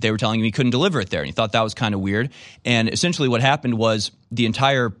 And they were telling him he couldn't deliver it there. And he thought that was kind of weird. And essentially what happened was the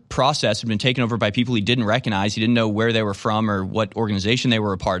entire process had been taken over by people he didn't recognize. He didn't know where they were from or what organization they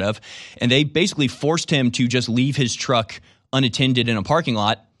were a part of. And they basically forced him to just leave his truck unattended in a parking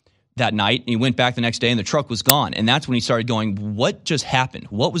lot that night. And he went back the next day and the truck was gone. And that's when he started going, what just happened?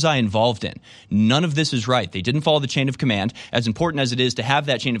 What was I involved in? None of this is right. They didn't follow the chain of command. As important as it is to have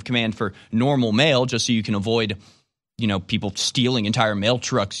that chain of command for normal mail, just so you can avoid people stealing entire mail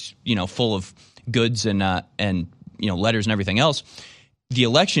trucks, full of goods and letters and everything else. The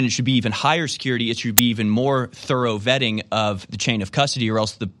election, it should be even higher security. It should be even more thorough vetting of the chain of custody, or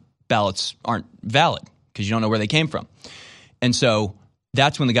else the ballots aren't valid because you don't know where they came from. And so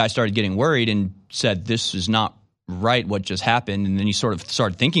that's when the guy started getting worried and said, this is not right what just happened. And then he sort of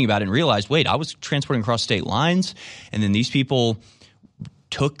started thinking about it and realized, wait, I was transporting across state lines, and then these people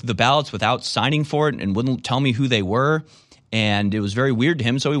took the ballots without signing for it and wouldn't tell me who they were. And it was very weird to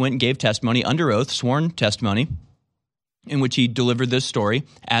him. So he went and gave testimony under oath, sworn testimony, in which he delivered this story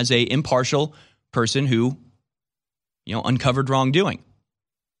as a impartial person who, uncovered wrongdoing.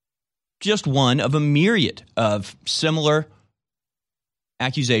 Just one of a myriad of similar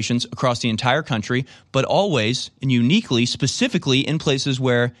accusations across the entire country, but always and uniquely, specifically in places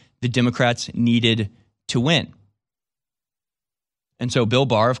where the Democrats needed to win. And so Bill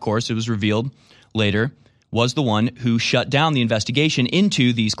Barr, of course, it was revealed later, was the one who shut down the investigation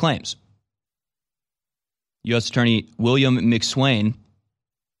into these claims. U.S. Attorney William McSwain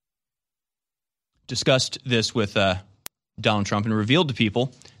discussed this with Donald Trump and revealed to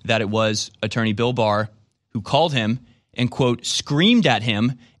people that it was Attorney Bill Barr who called him and, quote, screamed at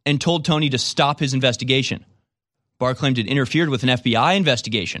him and told Tony to stop his investigation. Barr claimed it interfered with an FBI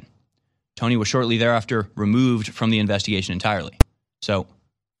investigation. Tony was shortly thereafter removed from the investigation entirely. So,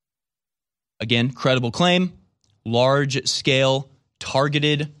 again, credible claim, large-scale,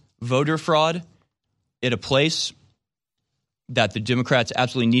 targeted voter fraud at a place that the Democrats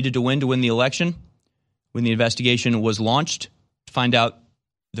absolutely needed to win the election. When the investigation was launched to find out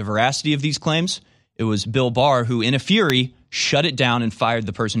the veracity of these claims, It was Bill Barr who, in a fury, shut it down and fired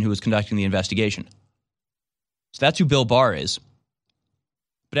the person who was conducting the investigation. So that's who Bill Barr is.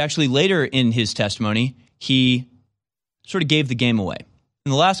 But actually later in his testimony, he sort of gave the game away.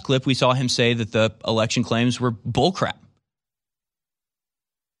 In the last clip, we saw him say that the election claims were bullcrap.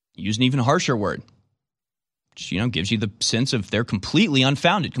 He used an even harsher word, which, gives you the sense of they're completely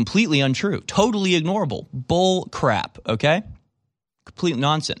unfounded, completely untrue, totally ignorable, bull crap, okay? Complete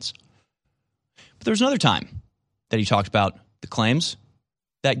nonsense. But there was another time that he talked about the claims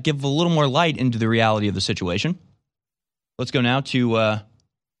that give a little more light into the reality of the situation. Let's go now to,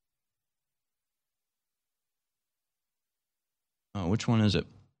 which one is it?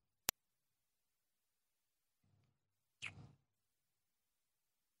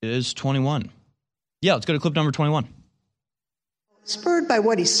 It is 21. Yeah, let's go to clip number 21. Spurred by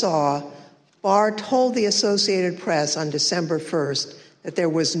what he saw, Barr told the Associated Press on December 1st that there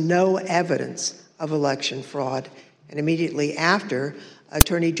was no evidence of election fraud. And immediately after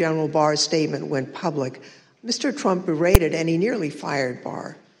Attorney General Barr's statement went public, Mr. Trump berated and he nearly fired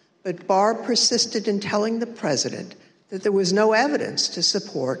Barr. But Barr persisted in telling the president that there was no evidence to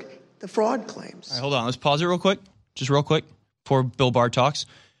support the fraud claims. All right, hold on. Let's pause it real quick. Just real quick before Bill Barr talks.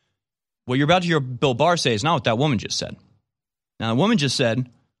 What you're about to hear Bill Barr say is not what that woman just said. Now, the woman just said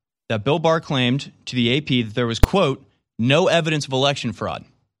that Bill Barr claimed to the AP that there was, quote, no evidence of election fraud.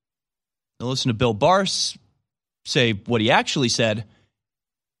 Now, listen to Bill Barr say what he actually said.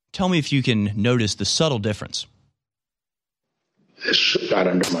 Tell me if you can notice the subtle difference. This got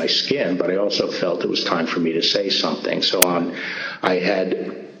under my skin, but I also felt it was time for me to say something. So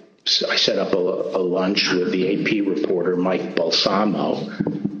I set up a lunch with the AP reporter, Mike Balsamo,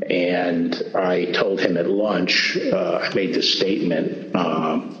 and I told him at lunch, I made this statement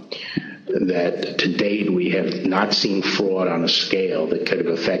that to date we have not seen fraud on a scale that could have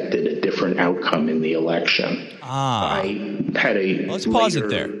affected a different outcome in the election. Let's pause it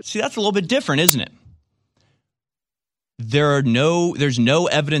there. See, that's a little bit different, isn't it? There's no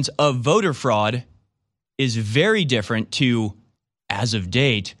evidence of voter fraud is very different to, as of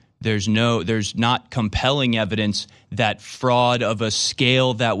date, there's not compelling evidence that fraud of a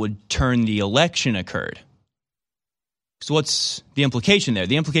scale that would turn the election occurred. So what's the implication there?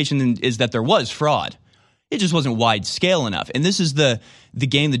 The implication is that there was fraud. It just wasn't wide scale enough. And this is the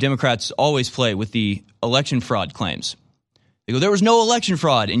game the Democrats always play with the election fraud claims. They go, there was no election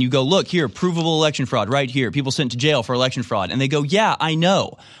fraud. And you go, look here, provable election fraud right here. People sent to jail for election fraud. And they go, yeah, I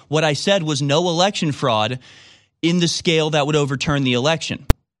know. What I said was no election fraud in the scale that would overturn the election.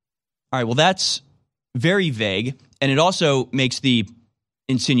 All right, well, that's very vague. And it also makes the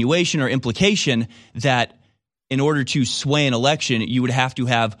insinuation or implication that in order to sway an election, you would have to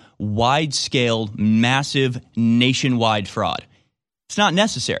have wide-scale, massive, nationwide fraud. It's not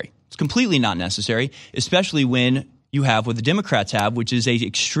necessary. It's completely not necessary, especially when you have what the Democrats have, which is a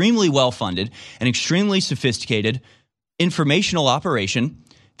extremely well-funded and extremely sophisticated informational operation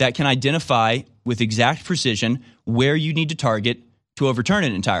that can identify with exact precision where you need to target to overturn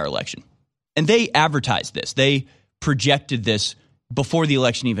an entire election. And they advertised this. They projected this before the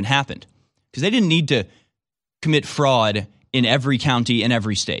election even happened because they didn't need to commit fraud in every county in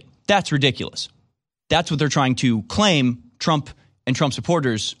every state. That's ridiculous. That's what they're trying to claim Trump and Trump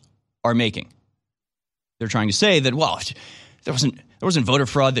supporters are making. They're trying to say that, well, there wasn't voter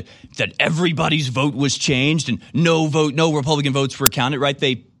fraud, that everybody's vote was changed and no Republican votes were counted,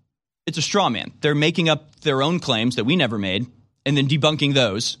 right? It's a straw man. They're making up their own claims that we never made and then debunking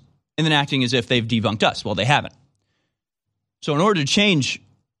those and then acting as if they've debunked us. Well, they haven't. So in order to change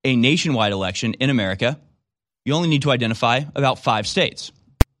a nationwide election in America, you only need to identify about 5 states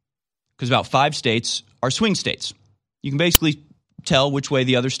because about 5 states are swing states. You can basically tell which way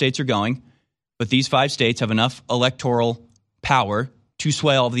the other states are going, but these 5 states have enough electoral power to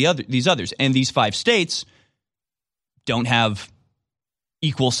sway all of these others. And these 5 states don't have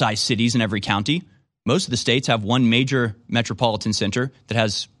equal-sized cities in every county. Most of the states have one major metropolitan center that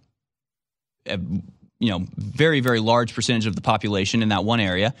has a very, very large percentage of the population in that one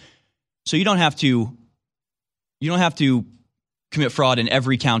area. So you don't have to commit fraud in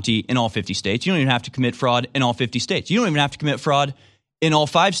every county in all 50 states. You don't even have to commit fraud in all 50 states. You don't even have to commit fraud in all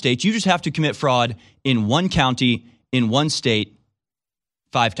 5 states. You just have to commit fraud in one county, in one state,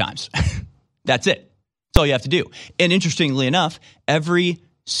 5 times. That's it. That's all you have to do. And interestingly enough, every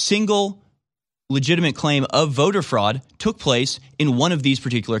single legitimate claim of voter fraud took place in one of these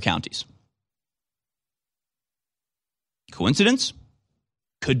particular counties. Coincidence?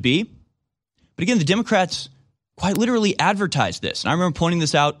 Could be. But again, the Democrats quite literally advertised this. And I remember pointing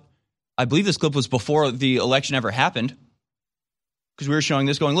this out. I believe this clip was before the election ever happened. because we were showing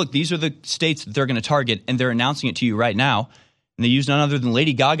this going, look, these are the states that they're going to target, and they're announcing it to you right now. And they use none other than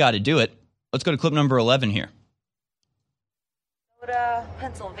Lady Gaga to do it. Let's go to clip number 11 here.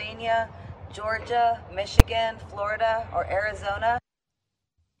 Pennsylvania, Georgia, Michigan, Florida, or Arizona.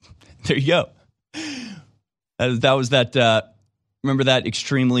 There you go. That was that. Remember that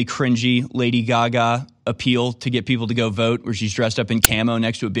extremely cringy Lady Gaga appeal to get people to go vote, where she's dressed up in camo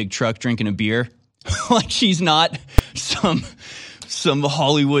next to a big truck drinking a beer, like she's not some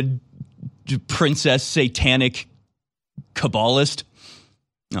Hollywood princess satanic Kabbalist.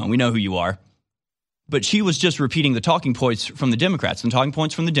 No, we know who you are. But she was just repeating the talking points from the Democrats. And the talking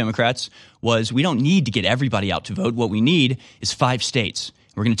points from the Democrats was, we don't need to get everybody out to vote. What we need is 5 states.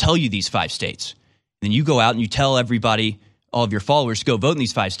 We're going to tell you these 5 states. And then you go out and you tell everybody, all of your followers, to go vote in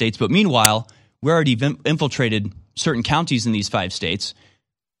these 5 states. But meanwhile, we're already infiltrated certain counties in these 5 states.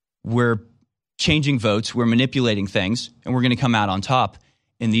 We're changing votes. We're manipulating things. And we're going to come out on top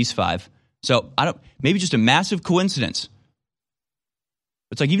in these 5. So maybe just a massive coincidence.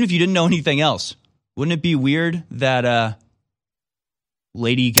 It's like, even if you didn't know anything else, wouldn't it be weird that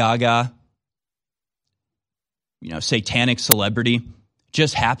Lady Gaga, satanic celebrity,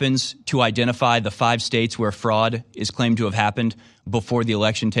 just happens to identify the 5 states where fraud is claimed to have happened before the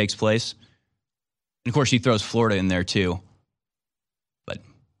election takes place? And of course, she throws Florida in there too. But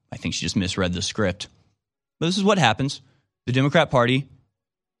I think she just misread the script. But this is what happens. The Democrat Party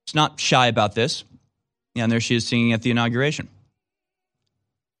is not shy about this. Yeah, and there she is singing at the inauguration.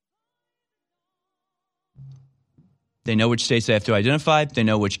 They know which states they have to identify. They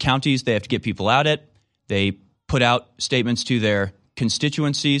know which counties they have to get people out at. They put out statements to their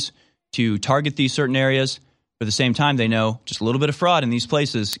constituencies to target these certain areas. But at the same time, they know just a little bit of fraud in these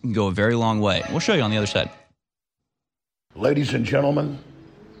places can go a very long way. We'll show you on the other side. Ladies and gentlemen,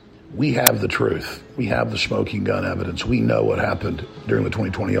 we have the truth. We have the smoking gun evidence. We know what happened during the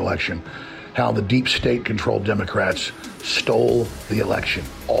 2020 election, how the deep state-controlled Democrats stole the election.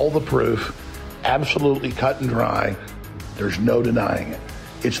 All the proof, absolutely cut and dry. There's no denying it.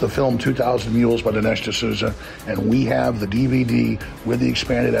 It's the film 2,000 Mules by Dinesh D'Souza, and we have the DVD with the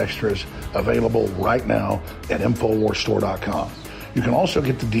expanded extras available right now at InfoWarsStore.com. You can also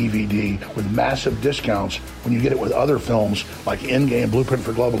get the DVD with massive discounts when you get it with other films like Endgame, Blueprint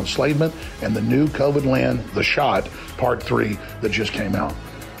for Global Enslavement, and the new COVID Land, The Shot, Part 3 that just came out.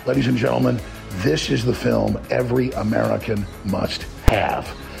 Ladies and gentlemen, this is the film every American must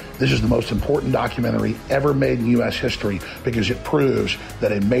have. This is the most important documentary ever made in U.S. history because it proves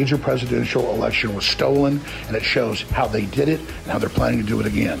that a major presidential election was stolen, and it shows how they did it and how they're planning to do it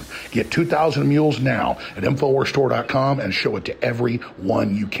again. Get 2,000 Mules now at InfoWarsStore.com and show it to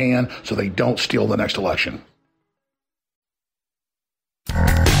everyone you can so they don't steal the next election.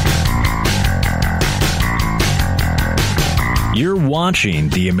 You're watching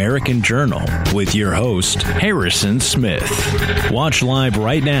The American Journal with your host, Harrison Smith. Watch live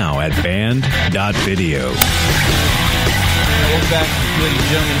right now at band.video. Welcome back, ladies and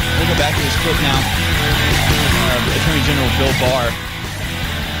gentlemen. We'll go back to this clip now. Attorney General Bill Barr.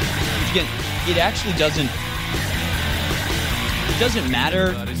 Again, it actually doesn't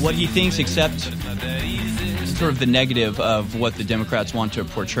matter what he thinks, except sort of the negative of what the Democrats want to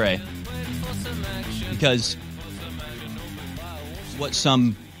portray. Because what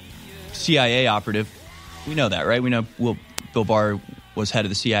some CIA operative, we know that, right? We know Bill Barr was head of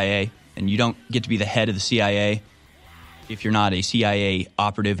the CIA, and you don't get to be the head of the CIA if you're not a CIA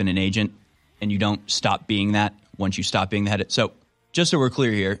operative and an agent, and you don't stop being that once you stop being the head. So just so we're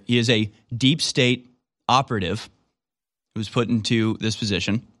clear here, he is a deep state operative who was put into this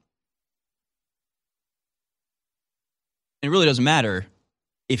position. And it really doesn't matter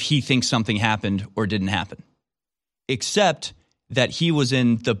if he thinks something happened or didn't happen, except that he was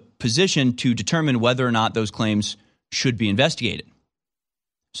in the position to determine whether or not those claims should be investigated.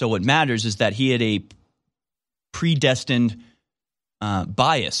 So what matters is that he had a predestined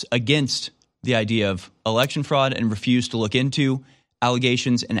bias against the idea of election fraud and refused to look into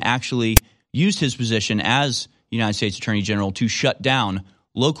allegations and actually used his position as United States Attorney General to shut down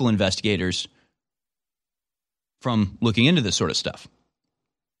local investigators from looking into this sort of stuff.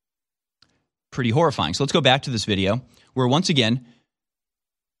 Pretty horrifying. So let's go back to this video where, once again,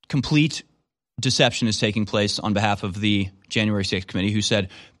 complete deception is taking place on behalf of the January 6th committee, who said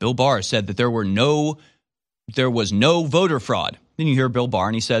Bill Barr said that there was no voter fraud. Then you hear Bill Barr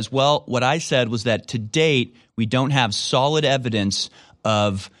and he says, well, what I said was that to date, we don't have solid evidence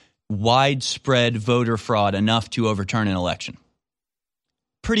of widespread voter fraud enough to overturn an election.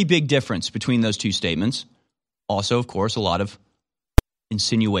 Pretty big difference between those two statements. Also, of course, a lot of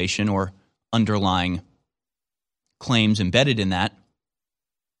insinuation or underlying claims embedded in that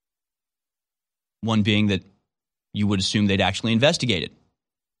One being that you would assume they'd actually investigate it.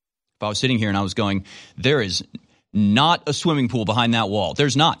 If I was sitting here and I was going, there is not a swimming pool behind that wall.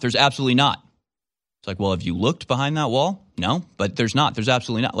 There's not. There's absolutely not. It's like, well, have you looked behind that wall? No, but there's not. There's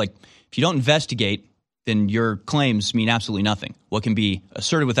absolutely not. Like, if you don't investigate, then your claims mean absolutely nothing. What can be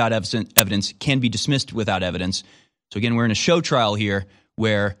asserted without evidence can be dismissed without evidence. So again, we're in a show trial here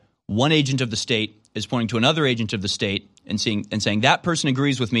where one agent of the state is pointing to another agent of the state and saying that person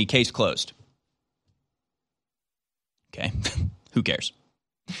agrees with me, case closed. Okay, who cares?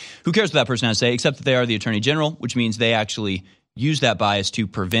 Who cares what that person has to say, except that they are the attorney general, which means they actually use that bias to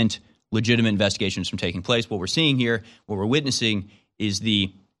prevent legitimate investigations from taking place. What we're seeing here, what we're witnessing, is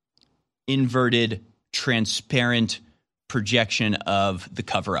the inverted, transparent projection of the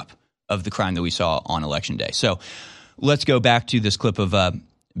cover-up of the crime that we saw on Election Day. So let's go back to this clip of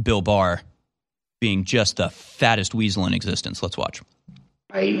Bill Barr being just the fattest weasel in existence. Let's watch.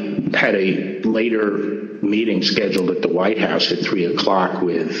 I had a later meeting scheduled at the White House at 3 o'clock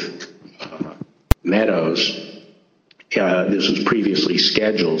with Meadows. This was previously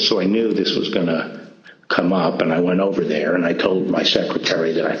scheduled, so I knew this was going to come up, and I went over there, and I told my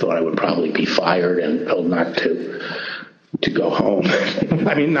secretary that I thought I would probably be fired and told not to go home.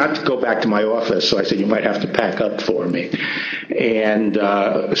 I mean, not to go back to my office, so I said, you might have to pack up for me. And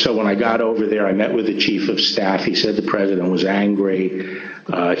so when I got over there, I met with the chief of staff. He said the president was angry.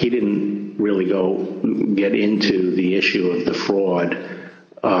 He didn't really get into the issue of the fraud.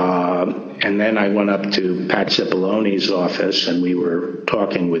 And then I went up to Pat Cipollone's office, and we were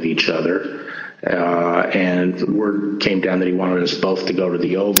talking with each other. And word came down that he wanted us both to go to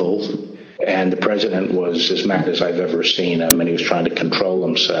the Oval. And the president was as mad as I've ever seen him, and he was trying to control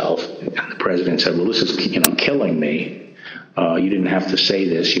himself. And the president said, well, this is killing me. You didn't have to say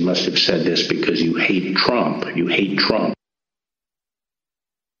this. You must have said this because you hate Trump. You hate Trump.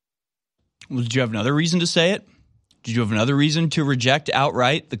 Well, did you have another reason to say it? Did you have another reason to reject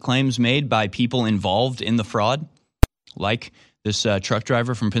outright the claims made by people involved in the fraud? Like this truck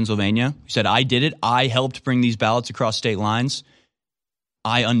driver from Pennsylvania who said, I did it. I helped bring these ballots across state lines.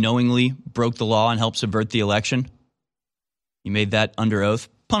 I unknowingly broke the law and helped subvert the election. He made that under oath.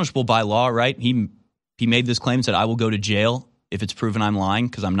 Punishable by law, right? He made this claim and said, I will go to jail if it's proven I'm lying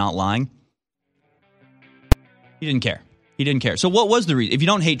because I'm not lying. He didn't care. He didn't care. So what was the reason? If you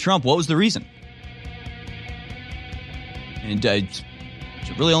don't hate Trump, what was the reason? And it's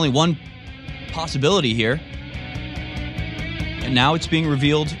really only one possibility here. And now it's being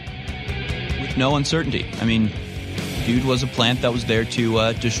revealed with no uncertainty. I mean, dude was a plant that was there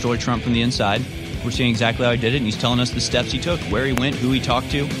to destroy Trump from the inside. We're seeing exactly how he did it, and he's telling us the steps he took, where he went, who he talked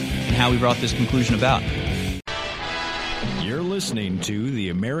to, and how he brought this conclusion about. You're listening to The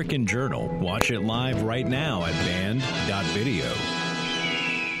American Journal. Watch it live right now at band.video.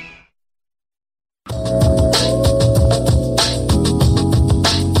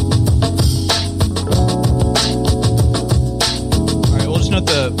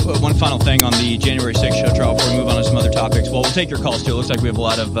 One final thing on the January 6th show trial before we move on to some other topics. Well, we'll take your calls, too. It looks like we have a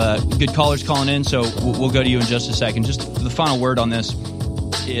lot of good callers calling in, so we'll go to you in just a second. Just the final word on this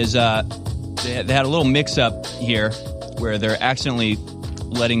is they had a little mix-up here where they're accidentally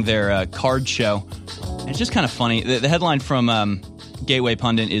letting their card show. And it's just kind of funny. The headline from Gateway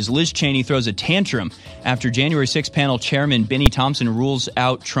Pundit is Liz Cheney throws a tantrum after January 6th panel chairman Benny Thompson rules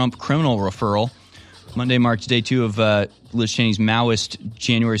out Trump criminal referral. Monday marks day 2 of Liz Cheney's Maoist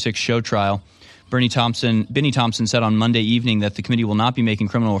January 6th show trial. Benny Thompson said on Monday evening that the committee will not be making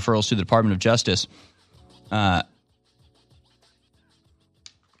criminal referrals to the Department of Justice.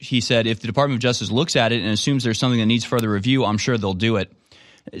 He said, if the Department of Justice looks at it and assumes there's something that needs further review, I'm sure they'll do it.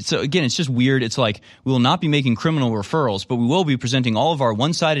 So again, it's just weird. It's like we will not be making criminal referrals, but we will be presenting all of our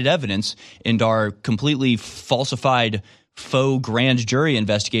one-sided evidence and our completely falsified faux grand jury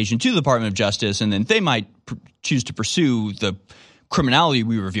investigation to the Department of Justice, and then they might choose to pursue the criminality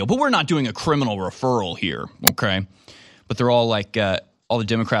we reveal. But we're not doing a criminal referral here, okay? But they're all like, all the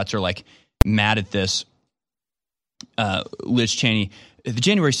Democrats are like mad at this. Liz Cheney, the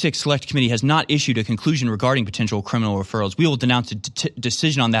January 6th Select Committee has not issued a conclusion regarding potential criminal referrals. We will denounce a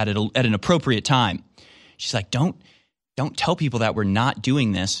decision on that at an appropriate time. She's like, don't tell people that we're not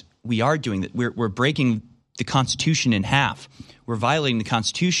doing this. We are doing that. We're breaking the Constitution in half. We're violating the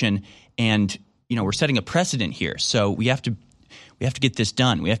Constitution, and we're setting a precedent here. So we have to get this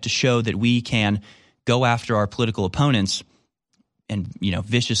done. We have to show that we can go after our political opponents and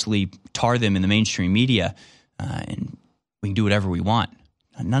viciously tar them in the mainstream media, and we can do whatever we want.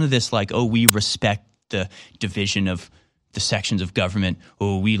 None of this like, oh, we respect the division of the sections of government.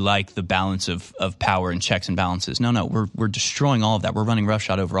 Oh, we like the balance of power and checks and balances. No, we're destroying all of that. We're running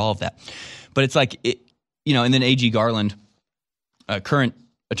roughshod over all of that. But it's like, and then A.G. Garland, current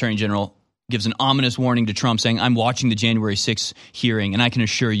Attorney General, gives an ominous warning to Trump saying, I'm watching the January 6th hearing, and I can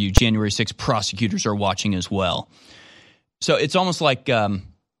assure you January 6th prosecutors are watching as well. So it's almost like, again,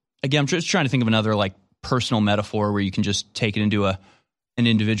 I'm just trying to think of another like personal metaphor where you can just take it into an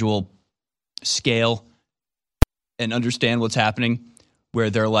individual scale and understand what's happening, where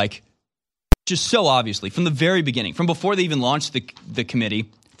they're like, just so obviously, from the very beginning, from before they even launched the committee,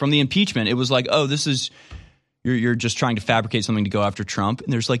 from the impeachment, it was like, oh, this is... You're just trying to fabricate something to go after Trump.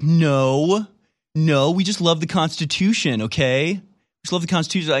 And there's like, no, we just love the Constitution, okay? We just love the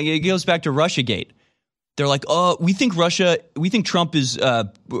Constitution. It goes back to Russiagate. They're like, oh, we think Trump is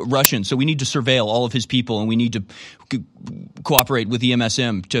Russian, so we need to surveil all of his people, and we need to cooperate with the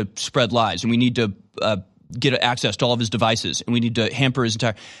MSM to spread lies, and we need to get access to all of his devices, and we need to hamper his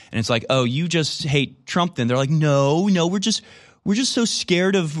entire... And it's like, oh, you just hate Trump then. They're like, no, we're just so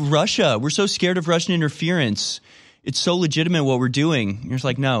scared of Russia. We're so scared of Russian interference. It's so legitimate what we're doing. You're just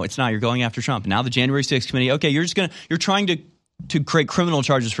like, no, it's not. You're going after Trump. Now the January 6th committee, okay, you're trying to create criminal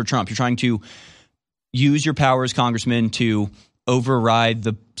charges for Trump. You're trying to use your power as congressman to override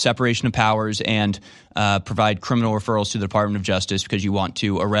the separation of powers and provide criminal referrals to the Department of Justice because you want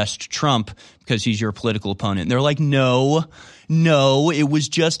to arrest Trump because he's your political opponent. And they're like, no, it was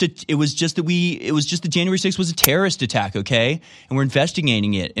just the January 6th was a terrorist attack, okay? And we're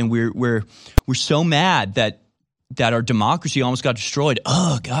investigating it, and we're so mad that our democracy almost got destroyed.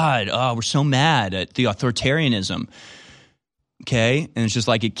 Oh God, we're so mad at the authoritarianism. Okay, and it's just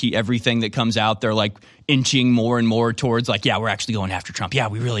like everything that comes out, they're like inching more and more towards like, yeah, we're actually going after Trump. Yeah,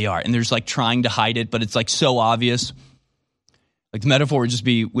 we really are. And they're just like trying to hide it, but it's like so obvious. Like the metaphor would just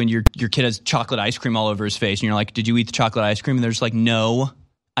be when your kid has chocolate ice cream all over his face, and you're like, did you eat the chocolate ice cream? And they're just like, no,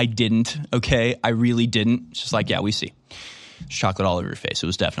 I didn't. Okay, I really didn't. It's just like, yeah, we see. There's chocolate all over your face. It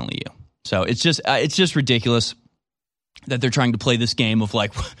was definitely you. So it's just ridiculous that they're trying to play this game of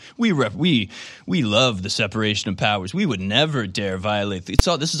like, we love the separation of powers. We would never dare violate.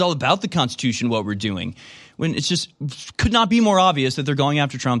 This is all about the Constitution, what we're doing. When it's just could not be more obvious that they're going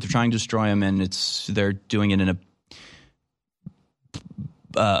after Trump. They're trying to destroy him, and they're doing it in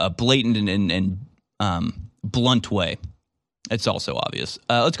a blatant and blunt way. It's also obvious.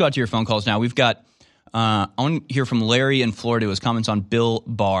 Let's go out to your phone calls now. We've got I want to hear from Larry in Florida who has comments on Bill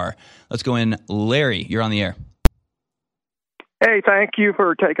Barr. Let's go in. Larry, you're on the air. Hey, thank you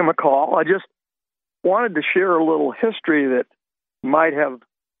for taking my call. I just wanted to share a little history that might have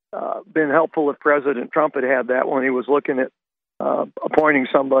been helpful if President Trump had that when he was looking at appointing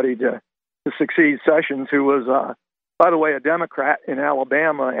somebody to succeed Sessions, who was, by the way, a Democrat in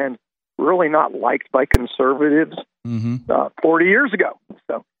Alabama and really not liked by conservatives 40 years ago.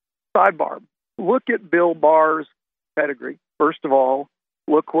 So, sidebar, look at Bill Barr's pedigree. First of all,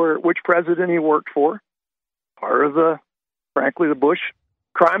 look which president he worked for, part of the Bush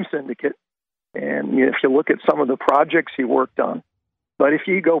crime syndicate. And if you look at some of the projects he worked on, but if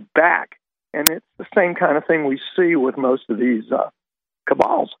you go back, and it's the same kind of thing we see with most of these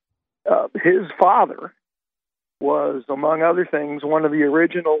cabals, his father was, among other things, one of the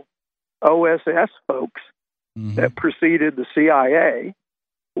original OSS folks that preceded the CIA,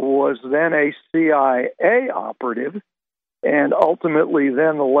 was then a CIA operative, and ultimately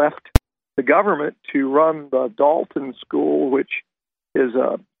then left the government to run the Dalton School, which is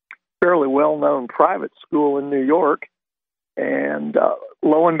a fairly well-known private school in New York. And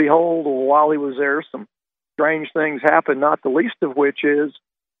lo and behold, while he was there, some strange things happened, not the least of which is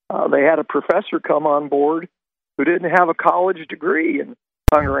they had a professor come on board who didn't have a college degree and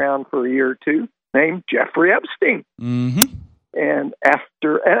hung around for a year or two, named Jeffrey Epstein. And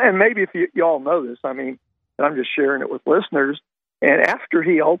and maybe if you all know this, I mean, I'm just sharing it with listeners. And after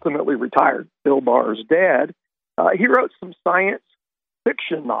he ultimately retired, Bill Barr's dad, he wrote some science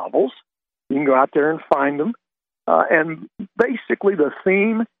fiction novels. You can go out there and find them. And basically the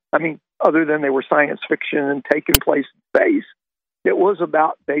theme, I mean, other than they were science fiction and taking place in space, it was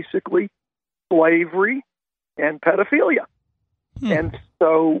about basically slavery and pedophilia. And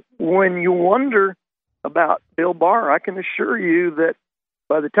so when you wonder about Bill Barr, I can assure you that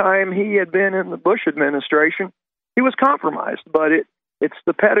by the time he had been in the Bush administration, he was compromised, but it's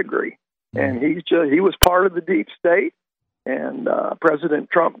the pedigree. And he was part of the deep state, and President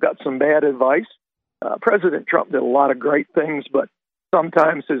Trump got some bad advice. President Trump did a lot of great things, but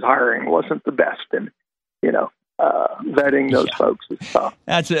sometimes his hiring wasn't the best, and vetting those folks is tough.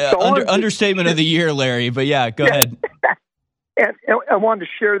 That's an understatement of the year, Larry. But yeah, go ahead. And I wanted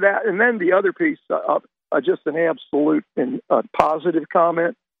to share that, and then the other piece. just an absolute and positive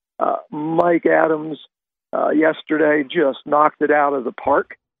comment. Mike Adams yesterday just knocked it out of the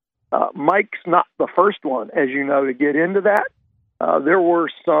park. Mike's not the first one, as you know, to get into that. There were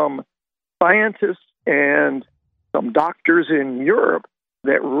some scientists and some doctors in Europe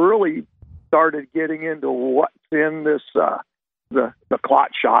that really started getting into what's in this the clot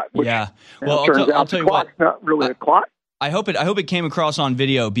shot. Which, well, I'll tell you what, not really a clot. I hope it came across on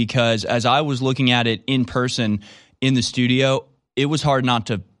video, because as I was looking at it in person in the studio, it was hard not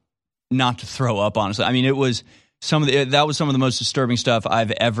to throw up, honestly. I mean, it was some of the most disturbing stuff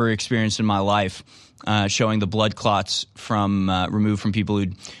I've ever experienced in my life, showing the blood clots removed from people who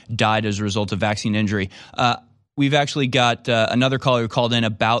died as a result of vaccine injury. We've actually got another caller who called in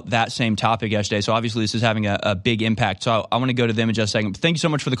about that same topic yesterday. So obviously this is having a big impact. So I want to go to them in just a second. But thank you so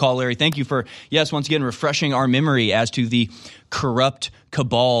much for the call, Larry. Thank you for, once again, refreshing our memory as to the corrupt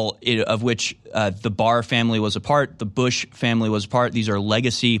cabal of which the Barr family was a part, the Bush family was a part. These are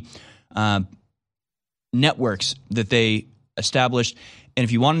legacy networks that they established. And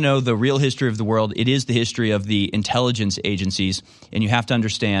if you want to know the real history of the world, it is the history of the intelligence agencies. And you have to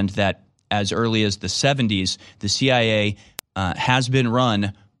understand that as early as the 70s, the CIA has been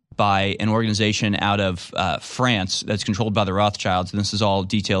run by an organization out of France that's controlled by the Rothschilds. And this is all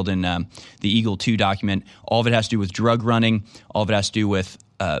detailed in the Eagle II document. All of it has to do with drug running. All of it has to do with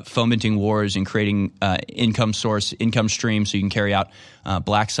fomenting wars and creating income stream, so you can carry out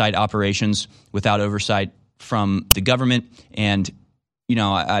black site operations without oversight from the government. And,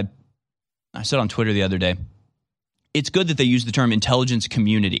 I said on Twitter the other day, it's good that they use the term intelligence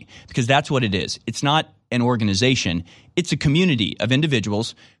community, because that's what it is. It's not an organization. It's a community of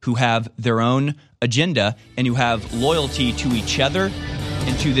individuals who have their own agenda and who have loyalty to each other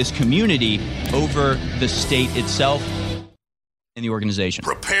and to this community over the state itself and the organization.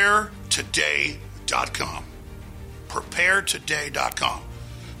 PrepareToday.com. PrepareToday.com.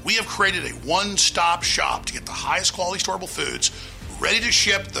 We have created a one-stop shop to get the highest quality storable foods ready to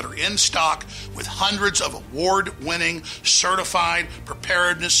ship that are in stock with hundreds of award-winning certified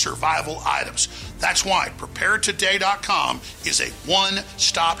preparedness survival items. That's why PrepareToday.com is a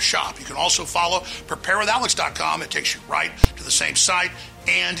one-stop shop. You can also follow PrepareWithAlex.com. It takes you right to the same site,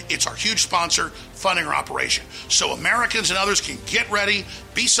 and it's our huge sponsor funding our operation. So Americans and others can get ready,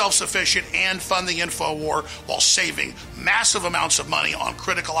 be self-sufficient, and fund the info war while saving massive amounts of money on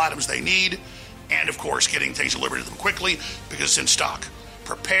critical items they need. And, of course, getting things delivered to them quickly because it's in stock.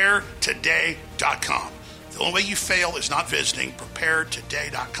 PrepareToday.com. The only way you fail is not visiting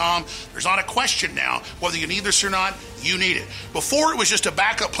PrepareToday.com. There's not a question now whether you need this or not. You need it. Before, it was just a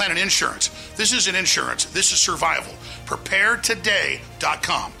backup plan in insurance. This isn't insurance. This is survival.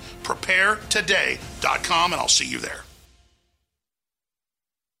 PrepareToday.com. PrepareToday.com, and I'll see you there.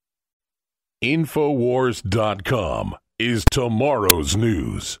 Infowars.com is tomorrow's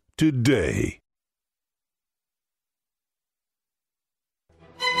news today.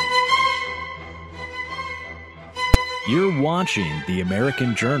 You're watching The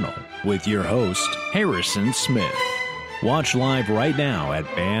American Journal with your host, Harrison Smith. Watch live right now at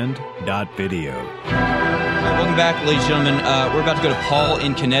band.video. Welcome back, ladies and gentlemen. We're about to go to Paul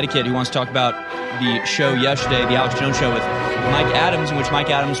in Connecticut, who wants to talk about the show yesterday, the Alex Jones Show with Mike Adams, in which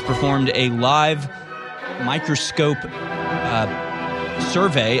Mike Adams performed a live microscope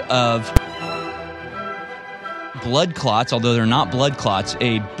survey of blood clots, although they're not blood clots,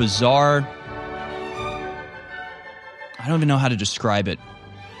 a bizarre... I don't even know how to describe it.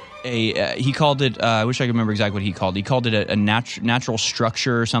 He called it, I wish I could remember exactly what he called it. He called it a natural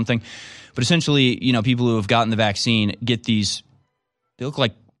structure or something. But essentially, people who have gotten the vaccine get these, they look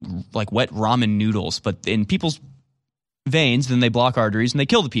like wet ramen noodles, but in people's veins, then they block arteries and they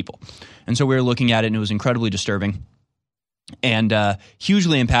kill the people. And so we were looking at it, and it was incredibly disturbing and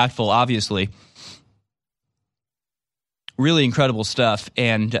hugely impactful, obviously. Really incredible stuff.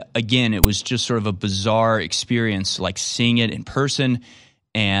 And again, it was just sort of a bizarre experience, like seeing it in person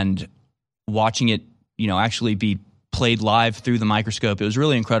and watching it, actually be played live through the microscope. It was a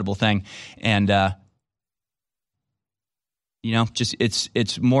really incredible thing. And, just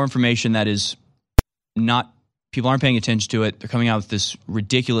it's more information that is not, people aren't paying attention to it. They're coming out with this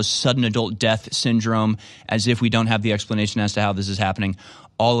ridiculous sudden adult death syndrome as if we don't have the explanation as to how this is happening.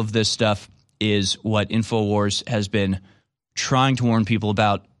 All of this stuff is what InfoWars has been trying to warn people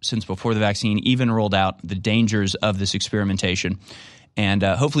about since before the vaccine even rolled out, the dangers of this experimentation. And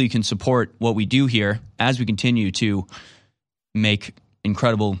hopefully you can support what we do here as we continue to make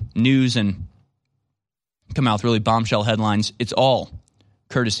incredible news and come out with really bombshell headlines. It's all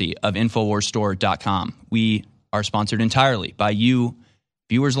courtesy of InfoWarsStore.com. We are sponsored entirely by you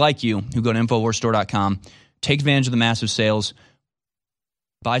viewers like you who go to InfoWarsStore.com, take advantage of the massive sales,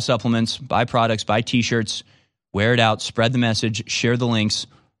 buy supplements, buy products, buy T-shirts, wear it out, spread the message, share the links,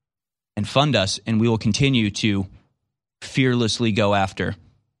 and fund us, and we will continue to fearlessly go after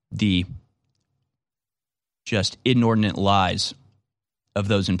the just inordinate lies of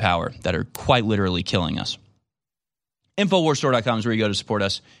those in power that are quite literally killing us. InfoWarsStore.com is where you go to support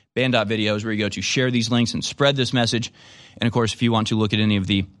us. Band.video is where you go to share these links and spread this message. And, of course, if you want to look at any of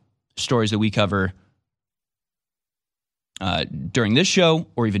the stories that we cover during this show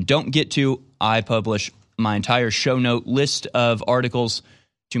or even don't get to, I publish my entire show note list of articles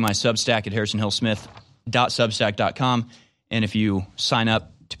to my Substack at harrisonhillsmith.substack.com. And if you sign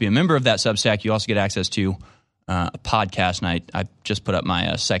up to be a member of that Substack, you also get access to a podcast. And I just put up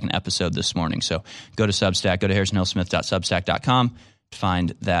my second episode this morning. So go to Substack, go to harrisonhillsmith.substack.com to find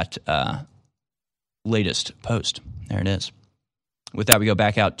that latest post. There it is. With that, we go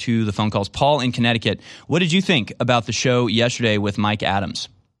back out to the phone calls. Paul in Connecticut, what did you think about the show yesterday with Mike Adams?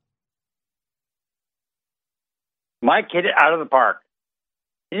 Mike hit it out of the park.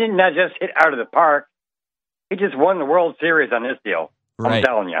 He did not just hit out of the park. He just won the World Series on this deal. Right. I'm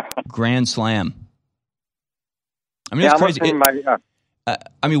telling you. Grand slam. I mean, it's crazy.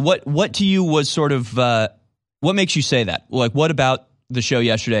 I mean, what to you was sort of, what makes you say that? Like, what about the show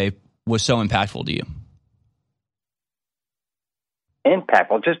yesterday was so impactful to you?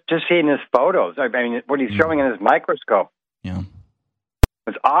 Impactful. Just seeing his photos. I mean, what he's showing in his microscope. Yeah.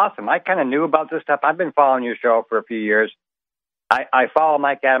 It's awesome. I kind of knew about this stuff. I've been following your show for a few years. I follow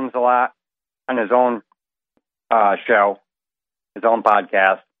Mike Adams a lot on his own show, his own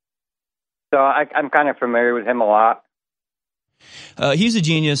podcast. So I'm kind of familiar with him a lot. He's a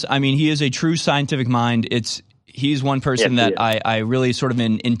genius. I mean, he is a true scientific mind. He's one person that I really sort of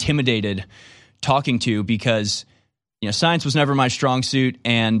been intimidated talking to because, you know, science was never my strong suit.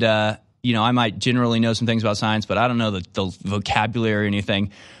 And, you know, I might generally know some things about science, but I don't know the vocabulary or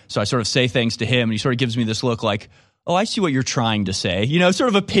anything. So I sort of say things to him, and he sort of gives me this look like, oh, I see what you're trying to say. You know, sort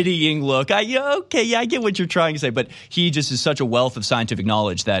of a pitying look. I get what you're trying to say. But he just is such a wealth of scientific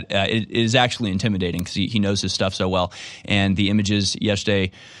knowledge that it is actually intimidating because he knows his stuff so well. And the images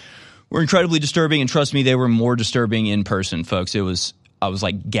yesterday were incredibly disturbing. And trust me, they were more disturbing in person, folks. I was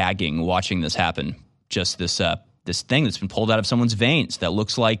like gagging watching this happen. Just this thing that's been pulled out of someone's veins that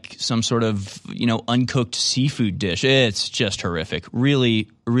looks like some sort of, you know, uncooked seafood dish. It's just horrific. Really,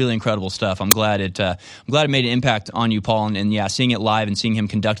 really incredible stuff. I'm glad it made an impact on you, Paul. And yeah, seeing it live and seeing him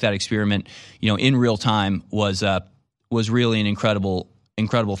conduct that experiment, you know, in real time was really an incredible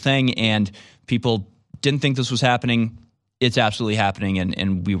thing. And people didn't think this was happening. It's absolutely happening.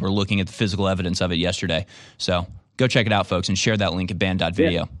 And we were looking at the physical evidence of it yesterday. So go check it out, folks, and share that link at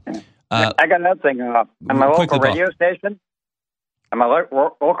band.video. Yeah. I got another thing. On my local radio station,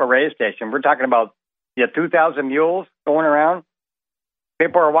 we're talking about the 2,000 mules going around.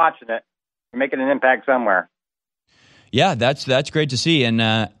 People are watching it. We're making an impact somewhere. Yeah, that's great to see. And,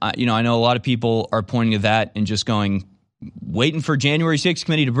 you know, I know a lot of people are pointing to that and just going, waiting for January 6th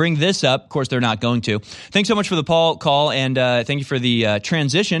committee to bring this up. Of course, they're not going to. Thanks so much for the call, and thank you for the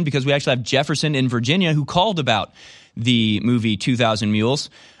transition, because we actually have Jefferson in Virginia who called about the movie 2,000 Mules.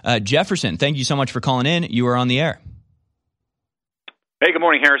 Jefferson, thank you so much for calling in. You are on the air. Hey, good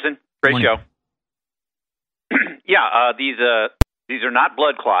morning, Harrison. Great show. Yeah, these are not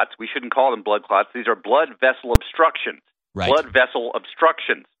blood clots. We shouldn't call them blood clots. These are blood vessel obstructions. Right. Blood vessel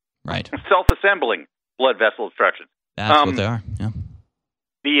obstructions. Right. Self-assembling blood vessel obstructions. That's what they are, yeah.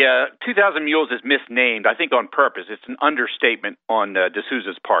 The 2,000 Mules is misnamed, I think on purpose. It's an understatement on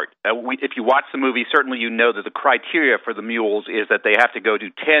D'Souza's part. If you watch the movie, certainly you know that the criteria for the mules is that they have to go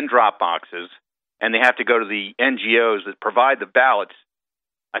to 10 drop boxes, and they have to go to the NGOs that provide the ballots,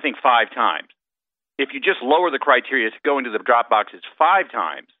 I think, 5 times. If you just lower the criteria to go into the drop boxes 5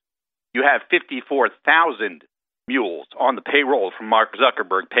 times, you have 54,000 mules on the payroll from Mark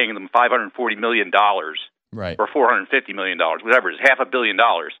Zuckerberg, paying them $540 million. Right. Or $450 million, whatever it is, $500 million,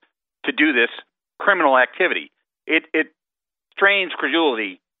 to do this criminal activity. It strains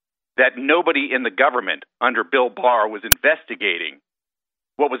credulity that nobody in the government under Bill Barr was investigating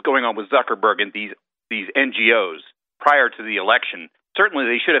what was going on with Zuckerberg and these NGOs prior to the election. Certainly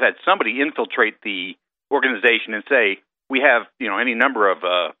they should have had somebody infiltrate the organization and say, we have, you know, any number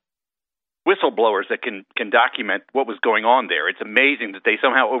of whistleblowers that can document what was going on there. It's amazing that they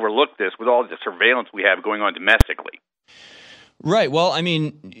somehow overlooked this with all the surveillance we have going on domestically. Right. Well, I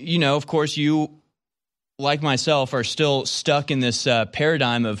mean, you know, of course, you, like myself, are still stuck in this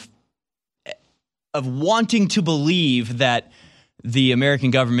paradigm of wanting to believe that the American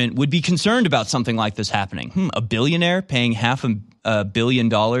government would be concerned about something like this happening. A billionaire paying $500 $1 billion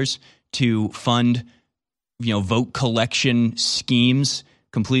to fund, vote collection schemes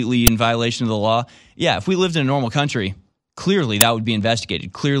completely in violation of the law. Yeah, if we lived in a normal country, clearly that would be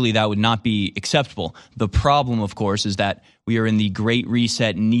investigated. Clearly that would not be acceptable. The problem, of course, is that we are in the Great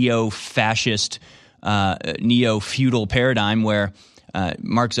Reset neo-fascist, neo-feudal paradigm where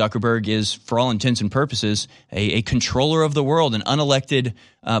Mark Zuckerberg is, for all intents and purposes, a controller of the world, an unelected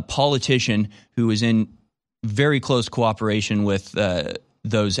politician who is in very close cooperation with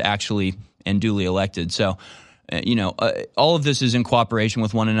those actually and duly elected. So, all of this is in cooperation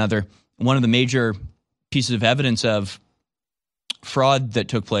with one another. One of the major pieces of evidence of fraud that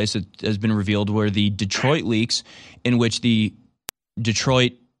took place that has been revealed were the Detroit leaks, in which the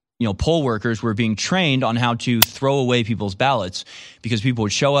Detroit poll workers were being trained on how to throw away people's ballots, because people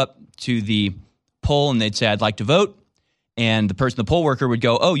would show up to the poll and they'd say, "I'd like to vote." And the poll worker would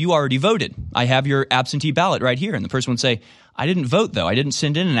go, "Oh, you already voted. I have your absentee ballot right here." And the person would say, "I didn't vote, though. I didn't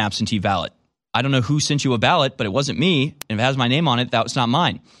send in an absentee ballot. I don't know who sent you a ballot, but it wasn't me. And if it has my name on it, that was not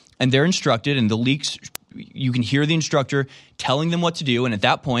mine." And they're instructed, and the leaks, you can hear the instructor telling them what to do. And at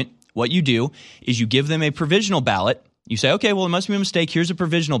that point, what you do is you give them a provisional ballot. You say, "Okay, well, it must be a mistake. Here's a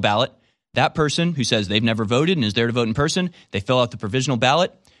provisional ballot." That person who says they've never voted and is there to vote in person, they fill out the provisional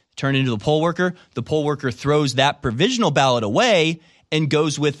ballot, turn it into the poll worker. The poll worker throws that provisional ballot away and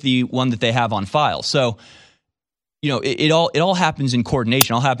goes with the one that they have on file. So, it all happens in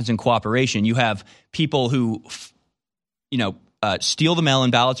coordination, all happens in cooperation. You have people who, steal the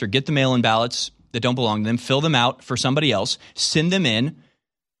mail-in ballots or get the mail-in ballots that don't belong to them, fill them out for somebody else, send them in,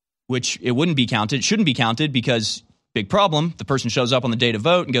 which it wouldn't be counted. It shouldn't be counted because, big problem, the person shows up on the day to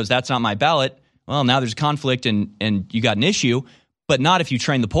vote and goes, "That's not my ballot." Well, now there's a conflict and you got an issue, but not if you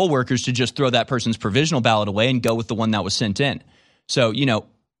train the poll workers to just throw that person's provisional ballot away and go with the one that was sent in. So,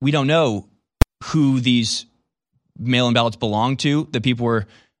 we don't know who these mail-in ballots belong to that people were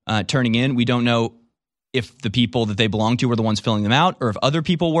turning in. We don't know if the people that they belong to were the ones filling them out or if other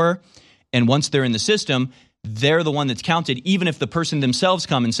people were. And once they're in the system, they're the one that's counted. Even if the person themselves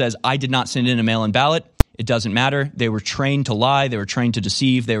come and says, "I did not send in a mail-in ballot," it doesn't matter. They were trained to lie. They were trained to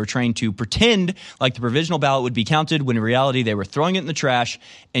deceive. They were trained to pretend like the provisional ballot would be counted when in reality they were throwing it in the trash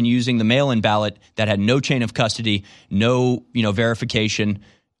and using the mail-in ballot that had no chain of custody, no verification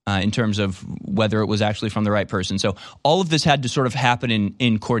in terms of whether it was actually from the right person. So all of this had to sort of happen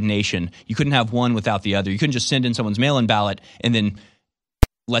in coordination. You couldn't have one without the other. You couldn't just send in someone's mail-in ballot and then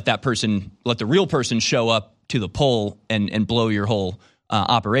let the real person show up to the poll and blow your whole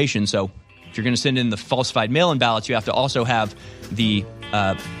operation. So if you're going to send in the falsified mail-in ballots, you have to also have the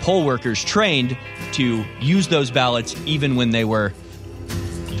poll workers trained to use those ballots even when they were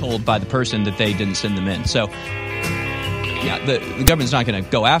told by the person that they didn't send them in. So, yeah, the government's not going to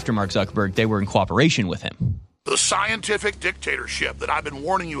go after Mark Zuckerberg. They were in cooperation with him. The scientific dictatorship that I've been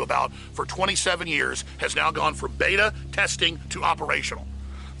warning you about for 27 years has now gone from beta testing to operational.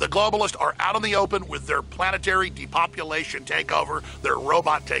 The globalists are out in the open with their planetary depopulation takeover, their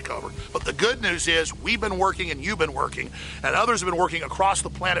robot takeover. But the good news is we've been working and you've been working and others have been working across the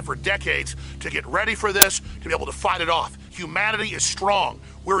planet for decades to get ready for this, to be able to fight it off. Humanity is strong.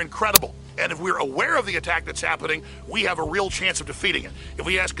 We're incredible. And if we're aware of the attack that's happening, we have a real chance of defeating it. If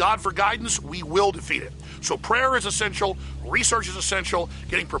we ask God for guidance, we will defeat it. So prayer is essential, research is essential,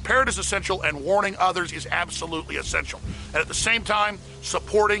 getting prepared is essential, and warning others is absolutely essential. And at the same time,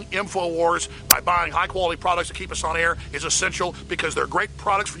 supporting InfoWars by buying high-quality products to keep us on air is essential because they're great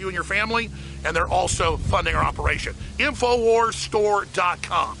products for you and your family, and they're also funding our operation.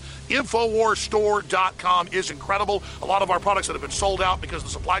 InfoWarsStore.com. InfoWarsStore.com is incredible. A lot of our products that have been sold out because the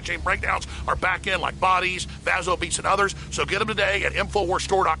supply chain breakdowns are back in, like bodies, VasoBeats, and others. So get them today at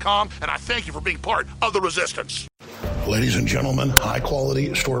InfoWarsStore.com, and I thank you for being part of the resistance. Ladies and gentlemen, high-quality,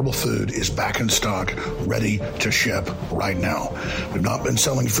 storable food is back in stock, ready to ship right now. We've not been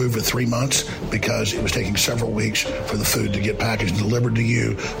selling food for 3 months because it was taking several weeks for the food to get packaged and delivered to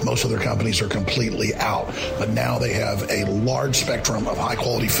you. Most other companies are completely out. But now they have a large spectrum of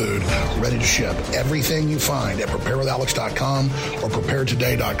high-quality food ready to ship. Everything you find at preparewithalex.com or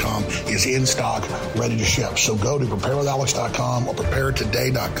preparetoday.com is in stock, ready to ship. So go to preparewithalex.com or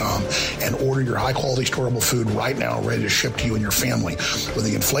preparetoday.com and order your high-quality, storable food right now, ready to ship to you and your family. With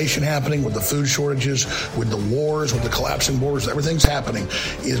the inflation happening, with the food shortages, with the wars, with the collapsing borders, everything's happening,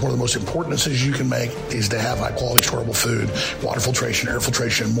 is one of the most important decisions you can make is to have high-quality, storable food, water filtration, air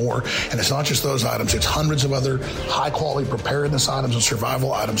filtration, and more. And it's not just those items. It's hundreds of other high-quality preparedness items and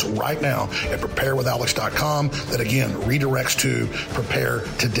survival items right now at preparewithalex.com that, again, redirects to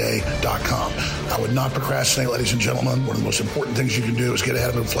preparetoday.com. I would not procrastinate, ladies and gentlemen. One of the most important things you can do is get ahead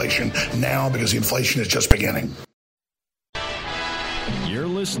of inflation now because the inflation is just beginning.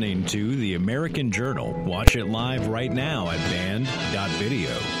 listening to The American Journal. Watch it live right now at band.video.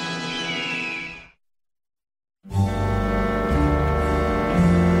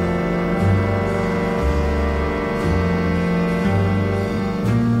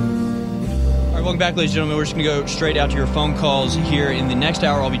 Welcome back, ladies and gentlemen. We're just going to go straight out to your phone calls here. In the next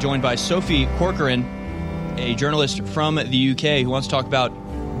hour, I'll be joined by Sophie Corcoran, a journalist from the UK who wants to talk about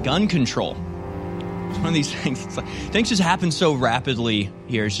gun control. It's one of these things. It's like, things just happen so rapidly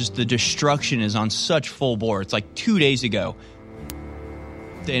here. It's just the destruction is on such full bore. It's like 2 days ago,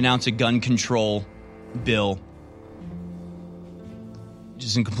 they announced a gun control bill,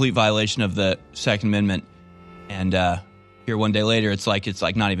 just in complete violation of the Second Amendment. And here one day later, it's like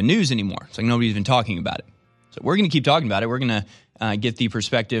not even news anymore. It's like nobody's even talking about it. So we're going to keep talking about it. We're going to get the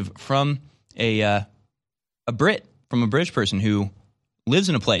perspective from a Brit, from a British person who lives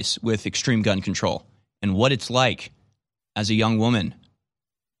in a place with extreme gun control, and what it's like as a young woman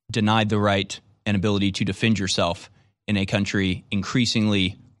denied the right and ability to defend yourself in a country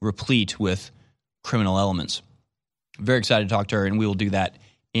increasingly replete with criminal elements. I'm very excited to talk to her, and we will do that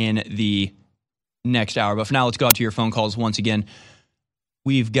in the next hour. But for now, let's go out to your phone calls once again.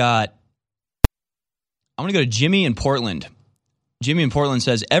 I'm going to go to Jimmy in Portland. Jimmy in Portland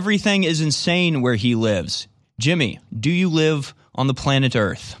says, everything is insane where he lives. Jimmy, do you live on the planet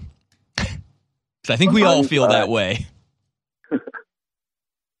Earth? I think we all feel that way.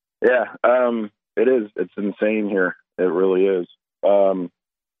 Yeah, it is. It's insane here. It really is.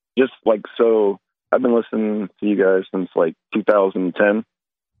 Just like, so I've been listening to you guys since like 2010.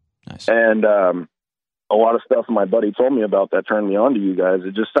 Nice. And a lot of stuff my buddy told me about that turned me on to you guys.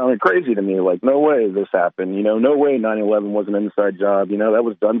 It just sounded crazy to me. Like, no way this happened. You know, no way 9/11 was an inside job. You know, that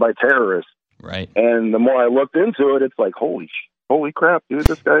was done by terrorists. Right. And the more I looked into it, it's like, holy crap, dude,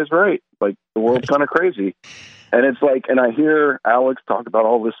 this guy's right. Like, the world's kind of crazy. And it's like, and I hear Alex talk about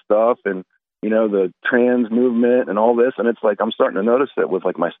all this stuff and, you know, the trans movement and all this. And it's like, I'm starting to notice it with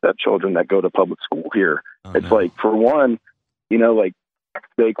like my stepchildren that go to public school here. Like, for one, you know, like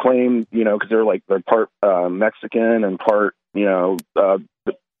they claim, you know, cause they're part Mexican and part, you know,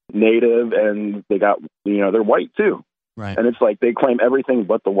 native, and they got, you know, they're white too. Right. And it's like, they claim everything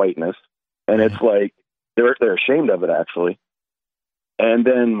but the whiteness. And it's like, they're ashamed of it actually. And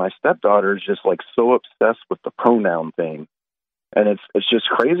then my stepdaughter is just like so obsessed with the pronoun thing. And it's just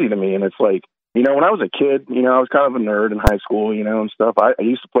crazy to me. And it's like, you know, when I was a kid, you know, I was kind of a nerd in high school, you know, and stuff. I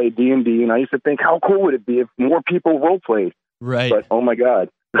used to play D&D, and I used to think, how cool would it be if more people role played? Right. But oh my God.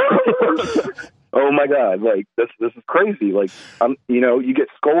 Oh my God. Like this is crazy. Like, you know, you get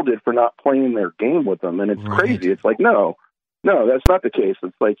scolded for not playing their game with them. And it's crazy. It's like, no, that's not the case.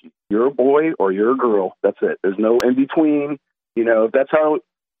 It's like, you're a boy or you're a girl. That's it. There's no in between. You know, if that's how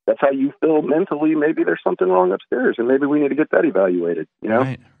you feel mentally, maybe there's something wrong upstairs, and maybe we need to get that evaluated. You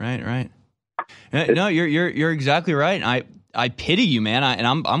know, right. No, you're exactly right. I pity you, man.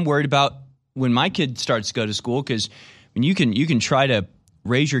 I'm worried about when my kid starts to go to school, because when you can try to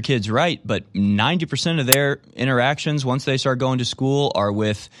raise your kids right, but 90% of their interactions once they start going to school are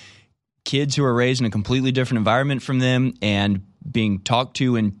with kids who are raised in a completely different environment from them and being talked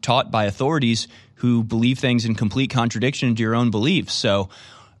to and taught by authorities who believe things in complete contradiction to your own beliefs. So,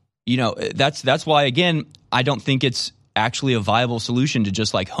 you know, that's why, again, I don't think it's actually a viable solution to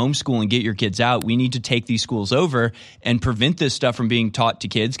just like homeschool and get your kids out. We need to take these schools over and prevent this stuff from being taught to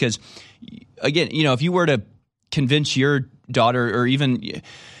kids. Because, again, you know, if you were to convince your daughter, or even,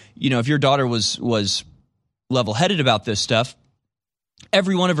 you know, if your daughter was level-headed about this stuff,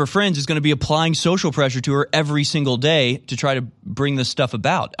 every one of her friends is going to be applying social pressure to her every single day to try to bring this stuff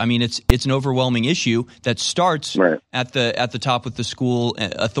about. I mean, it's an overwhelming issue that starts at the top with the school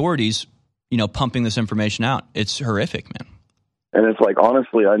authorities, you know, pumping this information out. It's horrific, man. And it's like,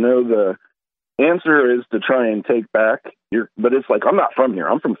 honestly, I know the answer is to try and take back but it's like, I'm not from here.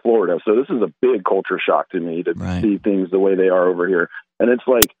 I'm from Florida. So this is a big culture shock to me to see things the way they are over here. And it's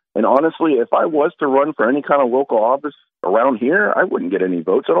like, and honestly, if I was to run for any kind of local office around here, I wouldn't get any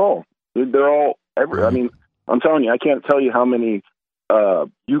votes at all. They're all I mean, I'm telling you, I can't tell you how many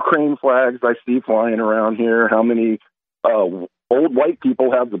Ukraine flags I see flying around here, how many old white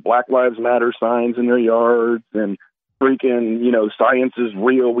people have the Black Lives Matter signs in their yards, and freaking, you know, science is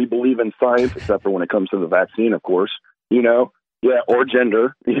real. We believe in science, except for when it comes to the vaccine, of course, you know. Yeah, or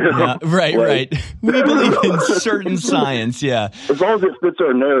gender. You know? Yeah, right. We believe in certain science, yeah. As long as it fits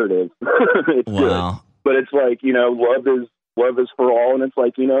our narrative, it's good. But it's like, you know, love is for all, and it's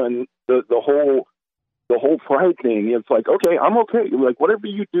like, you know, and the whole pride thing. It's like, okay, I'm okay. Like, whatever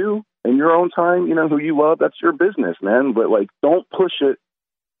you do in your own time, you know, who you love, that's your business, man. But like, don't push it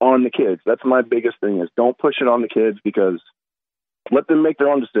on the kids. That's my biggest thing, is don't push it on the kids, because let them make their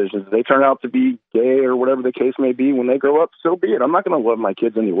own decisions. If they turn out to be gay or whatever the case may be when they grow up, so be it. I'm not going to love my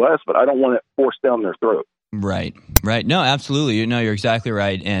kids any less, but I don't want it forced down their throat. Right. No, absolutely. You're exactly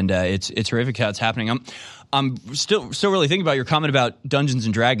right, and it's horrific how it's happening. I'm still really thinking about your comment about Dungeons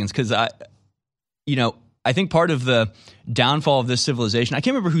and Dragons, because I think part of the downfall of this civilization, I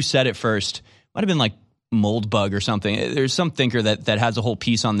can't remember who said it first. Might have been like Moldbug or something. There's some thinker that has a whole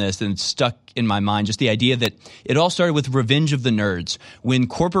piece on this, and it's stuck in my mind. Just the idea that it all started with Revenge of the Nerds, when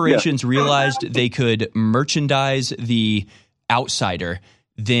corporations realized they could merchandise the outsider,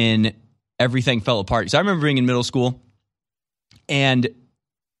 then everything fell apart. Because I remember being in middle school, and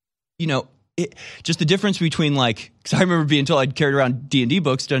just the difference between because I remember being told I'd carried around D&D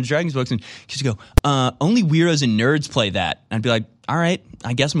books, Dungeons & Dragons books, and kids go, only weirdos and nerds play that. And I'd be like, all right,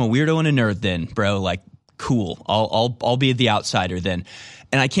 I guess I'm a weirdo and a nerd then, bro. Cool. I'll be the outsider then.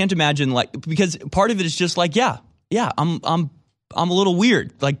 And I can't imagine because part of it is just I'm a little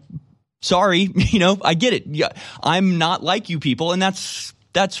weird. Sorry, I get it. Yeah, I'm not like you people, and that's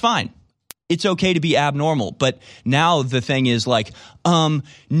fine. It's okay to be abnormal. But now the thing is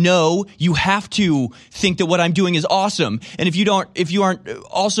no, you have to think that what I'm doing is awesome. And if you aren't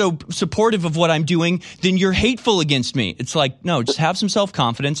also supportive of what I'm doing, then you're hateful against me. It's no, just have some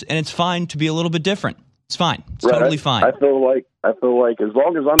self-confidence, and it's fine to be a little bit different. It's fine. It's totally fine. I feel like as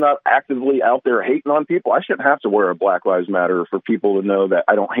long as I'm not actively out there hating on people, I shouldn't have to wear a Black Lives Matter for people to know that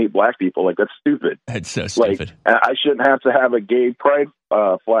I don't hate black people. That's stupid. That's so stupid. I shouldn't have to have a gay pride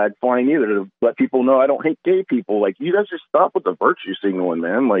flag flying either to let people know I don't hate gay people. You guys just stop with the virtue signaling,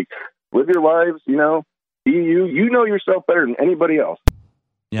 man. Live your lives, be you. You know yourself better than anybody else.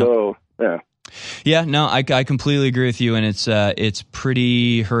 Yep. So, yeah. Yeah, no, I completely agree with you, and it's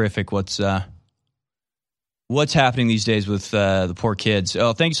pretty horrific what's happening these days with the poor kids.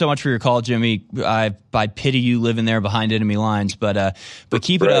 Oh, thank you so much for your call, Jimmy. I pity you living there behind enemy lines, but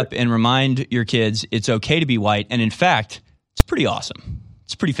keep it up and remind your kids it's okay to be white. And in fact, it's pretty awesome.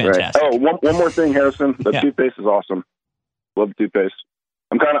 It's pretty fantastic. Right. Oh, one more thing, Harrison. The toothpaste is awesome. Love the toothpaste.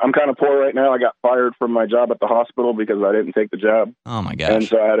 I'm kind of poor right now. I got fired from my job at the hospital because I didn't take the job. Oh my gosh! And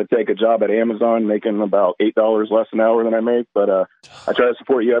so I had to take a job at Amazon, making about $8 less an hour than I make. But I try to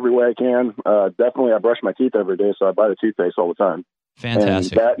support you every way I can. Definitely, I brush my teeth every day, so I buy the toothpaste all the time.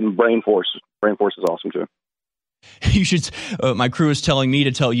 Fantastic. And that and Brain Force. Brain Force is awesome too. You should. My crew is telling me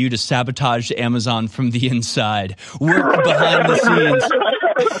to tell you to sabotage Amazon from the inside. Work behind the scenes.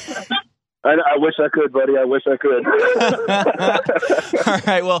 I wish I could, buddy. I wish I could. All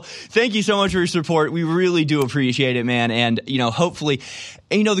right. Well, thank you so much for your support. We really do appreciate it, man. And, hopefully,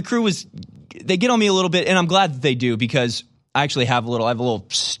 the crew they get on me a little bit, and I'm glad that they do, because I actually have a little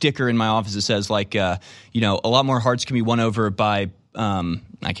sticker in my office that says a lot more hearts can be won over by, I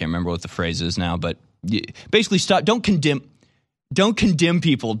can't remember what the phrase is now, but basically don't condemn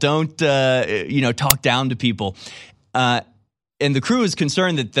people. Don't, talk down to people. And the crew is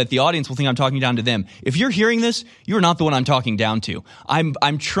concerned that the audience will think I'm talking down to them. If you're hearing this, you're not the one I'm talking down to.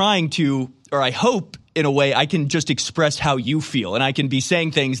 I'm trying to, or I hope in a way I can just express how you feel. And I can be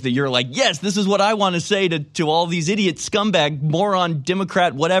saying things that you're like, yes, this is what I want to say to all these idiot scumbag, moron,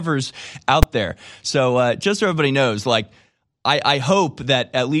 Democrat, whatevers out there. So just so everybody knows, I hope that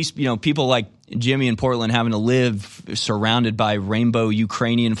at least, people like Jimmy in Portland having to live surrounded by rainbow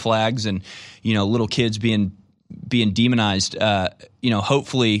Ukrainian flags and, little kids being demonized,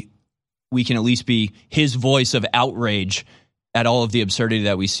 hopefully we can at least be his voice of outrage at all of the absurdity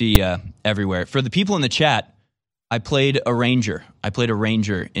that we see everywhere. For the people in the chat, I played a ranger.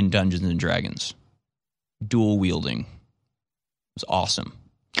 In Dungeons and Dragons. Dual wielding. It was awesome.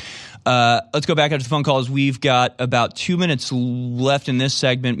 Let's go back after the phone calls. We've got about 2 minutes left in this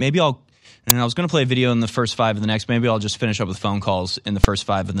segment. And I was going to play a video in the first 5 of the next. Maybe I'll just finish up with phone calls in the first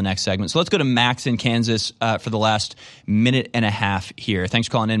 5 of the next segment. So let's go to Max in Kansas for the last minute and a half here. Thanks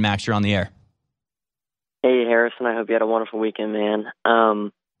for calling in, Max. You're on the air. Hey, Harrison. I hope you had a wonderful weekend, man.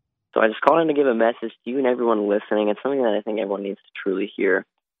 So I just called in to give a message to you and everyone listening. It's something that I think everyone needs to truly hear.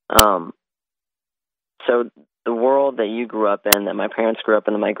 So the world that you grew up in, that my parents grew up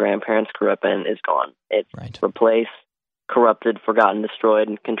in, that my grandparents grew up in, is gone. It's replaced, corrupted, forgotten, destroyed,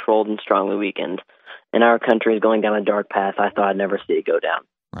 and controlled and strongly weakened. And our country is going down a dark path I thought I'd never see it go down.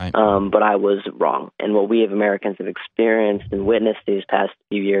 Right. But I was wrong. And what we as Americans have experienced and witnessed these past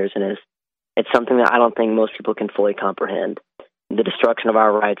few years, and it's something that I don't think most people can fully comprehend. The destruction of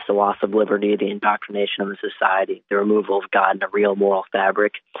our rights, the loss of liberty, the indoctrination of the society, the removal of God and a real moral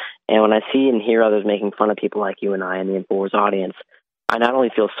fabric. And when I see and hear others making fun of people like you and I in the InfoWars audience, I not only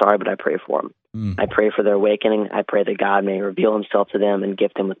feel sorry, but I pray for them. I pray for their awakening. I pray that God may reveal himself to them and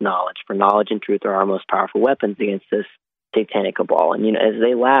gift them with knowledge. For knowledge and truth are our most powerful weapons against this satanic cabal. And, as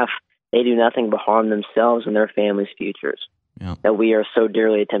they laugh, they do nothing but harm themselves and their families' futures that we are so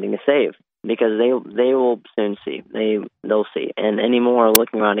dearly attempting to save, because they will soon see. They'll see. And anymore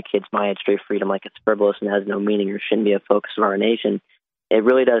looking around at kids my age, stray freedom like it's frivolous and has no meaning or shouldn't be a focus of our nation, it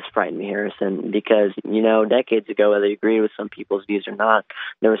really does frighten me, Harrison, because, decades ago, whether you agreed with some people's views or not,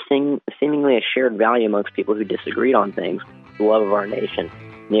 there was seemingly a shared value amongst people who disagreed on things, the love of our nation,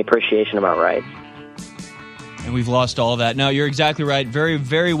 and the appreciation of our rights. And we've lost all of that. No, you're exactly right. Very,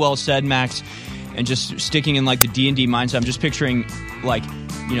 very well said, Max. And just sticking in like the D&D mindset, I'm just picturing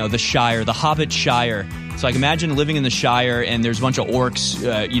the Shire, the Hobbit Shire. It's like, imagine living in the Shire and there's a bunch of orcs,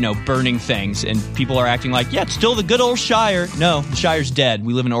 burning things, and people are acting like, yeah, it's still the good old Shire. No, the Shire's dead.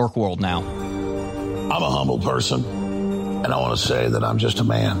 We live in orc world now. I'm a humble person, and I want to say that I'm just a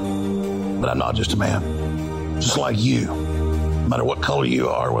man, but I'm not just a man. Just like you, no matter what color you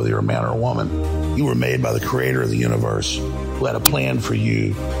are, whether you're a man or a woman, you were made by the creator of the universe, who had a plan for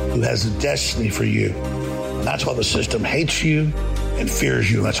you, who has a destiny for you. And that's why the system hates you and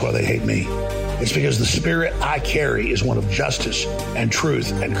fears you, and that's why they hate me. It's because the spirit I carry is one of justice and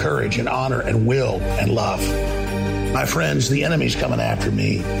truth and courage and honor and will and love. My friends, the enemy's coming after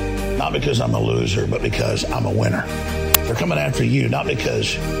me, not because I'm a loser, but because I'm a winner. They're coming after you, not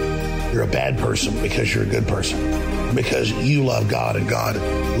because you're a bad person, because you're a good person, because you love God and God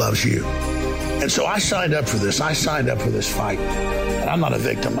loves you. And so I signed up for this. I signed up for this fight. And I'm not a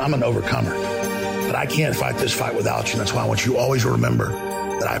victim. I'm an overcomer. But I can't fight this fight without you. That's why I want you always to remember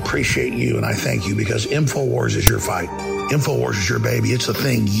that I appreciate you and I thank you, because InfoWars is your fight. InfoWars is your baby. It's the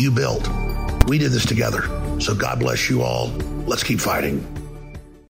thing you built. We did this together. So God bless you all. Let's keep fighting.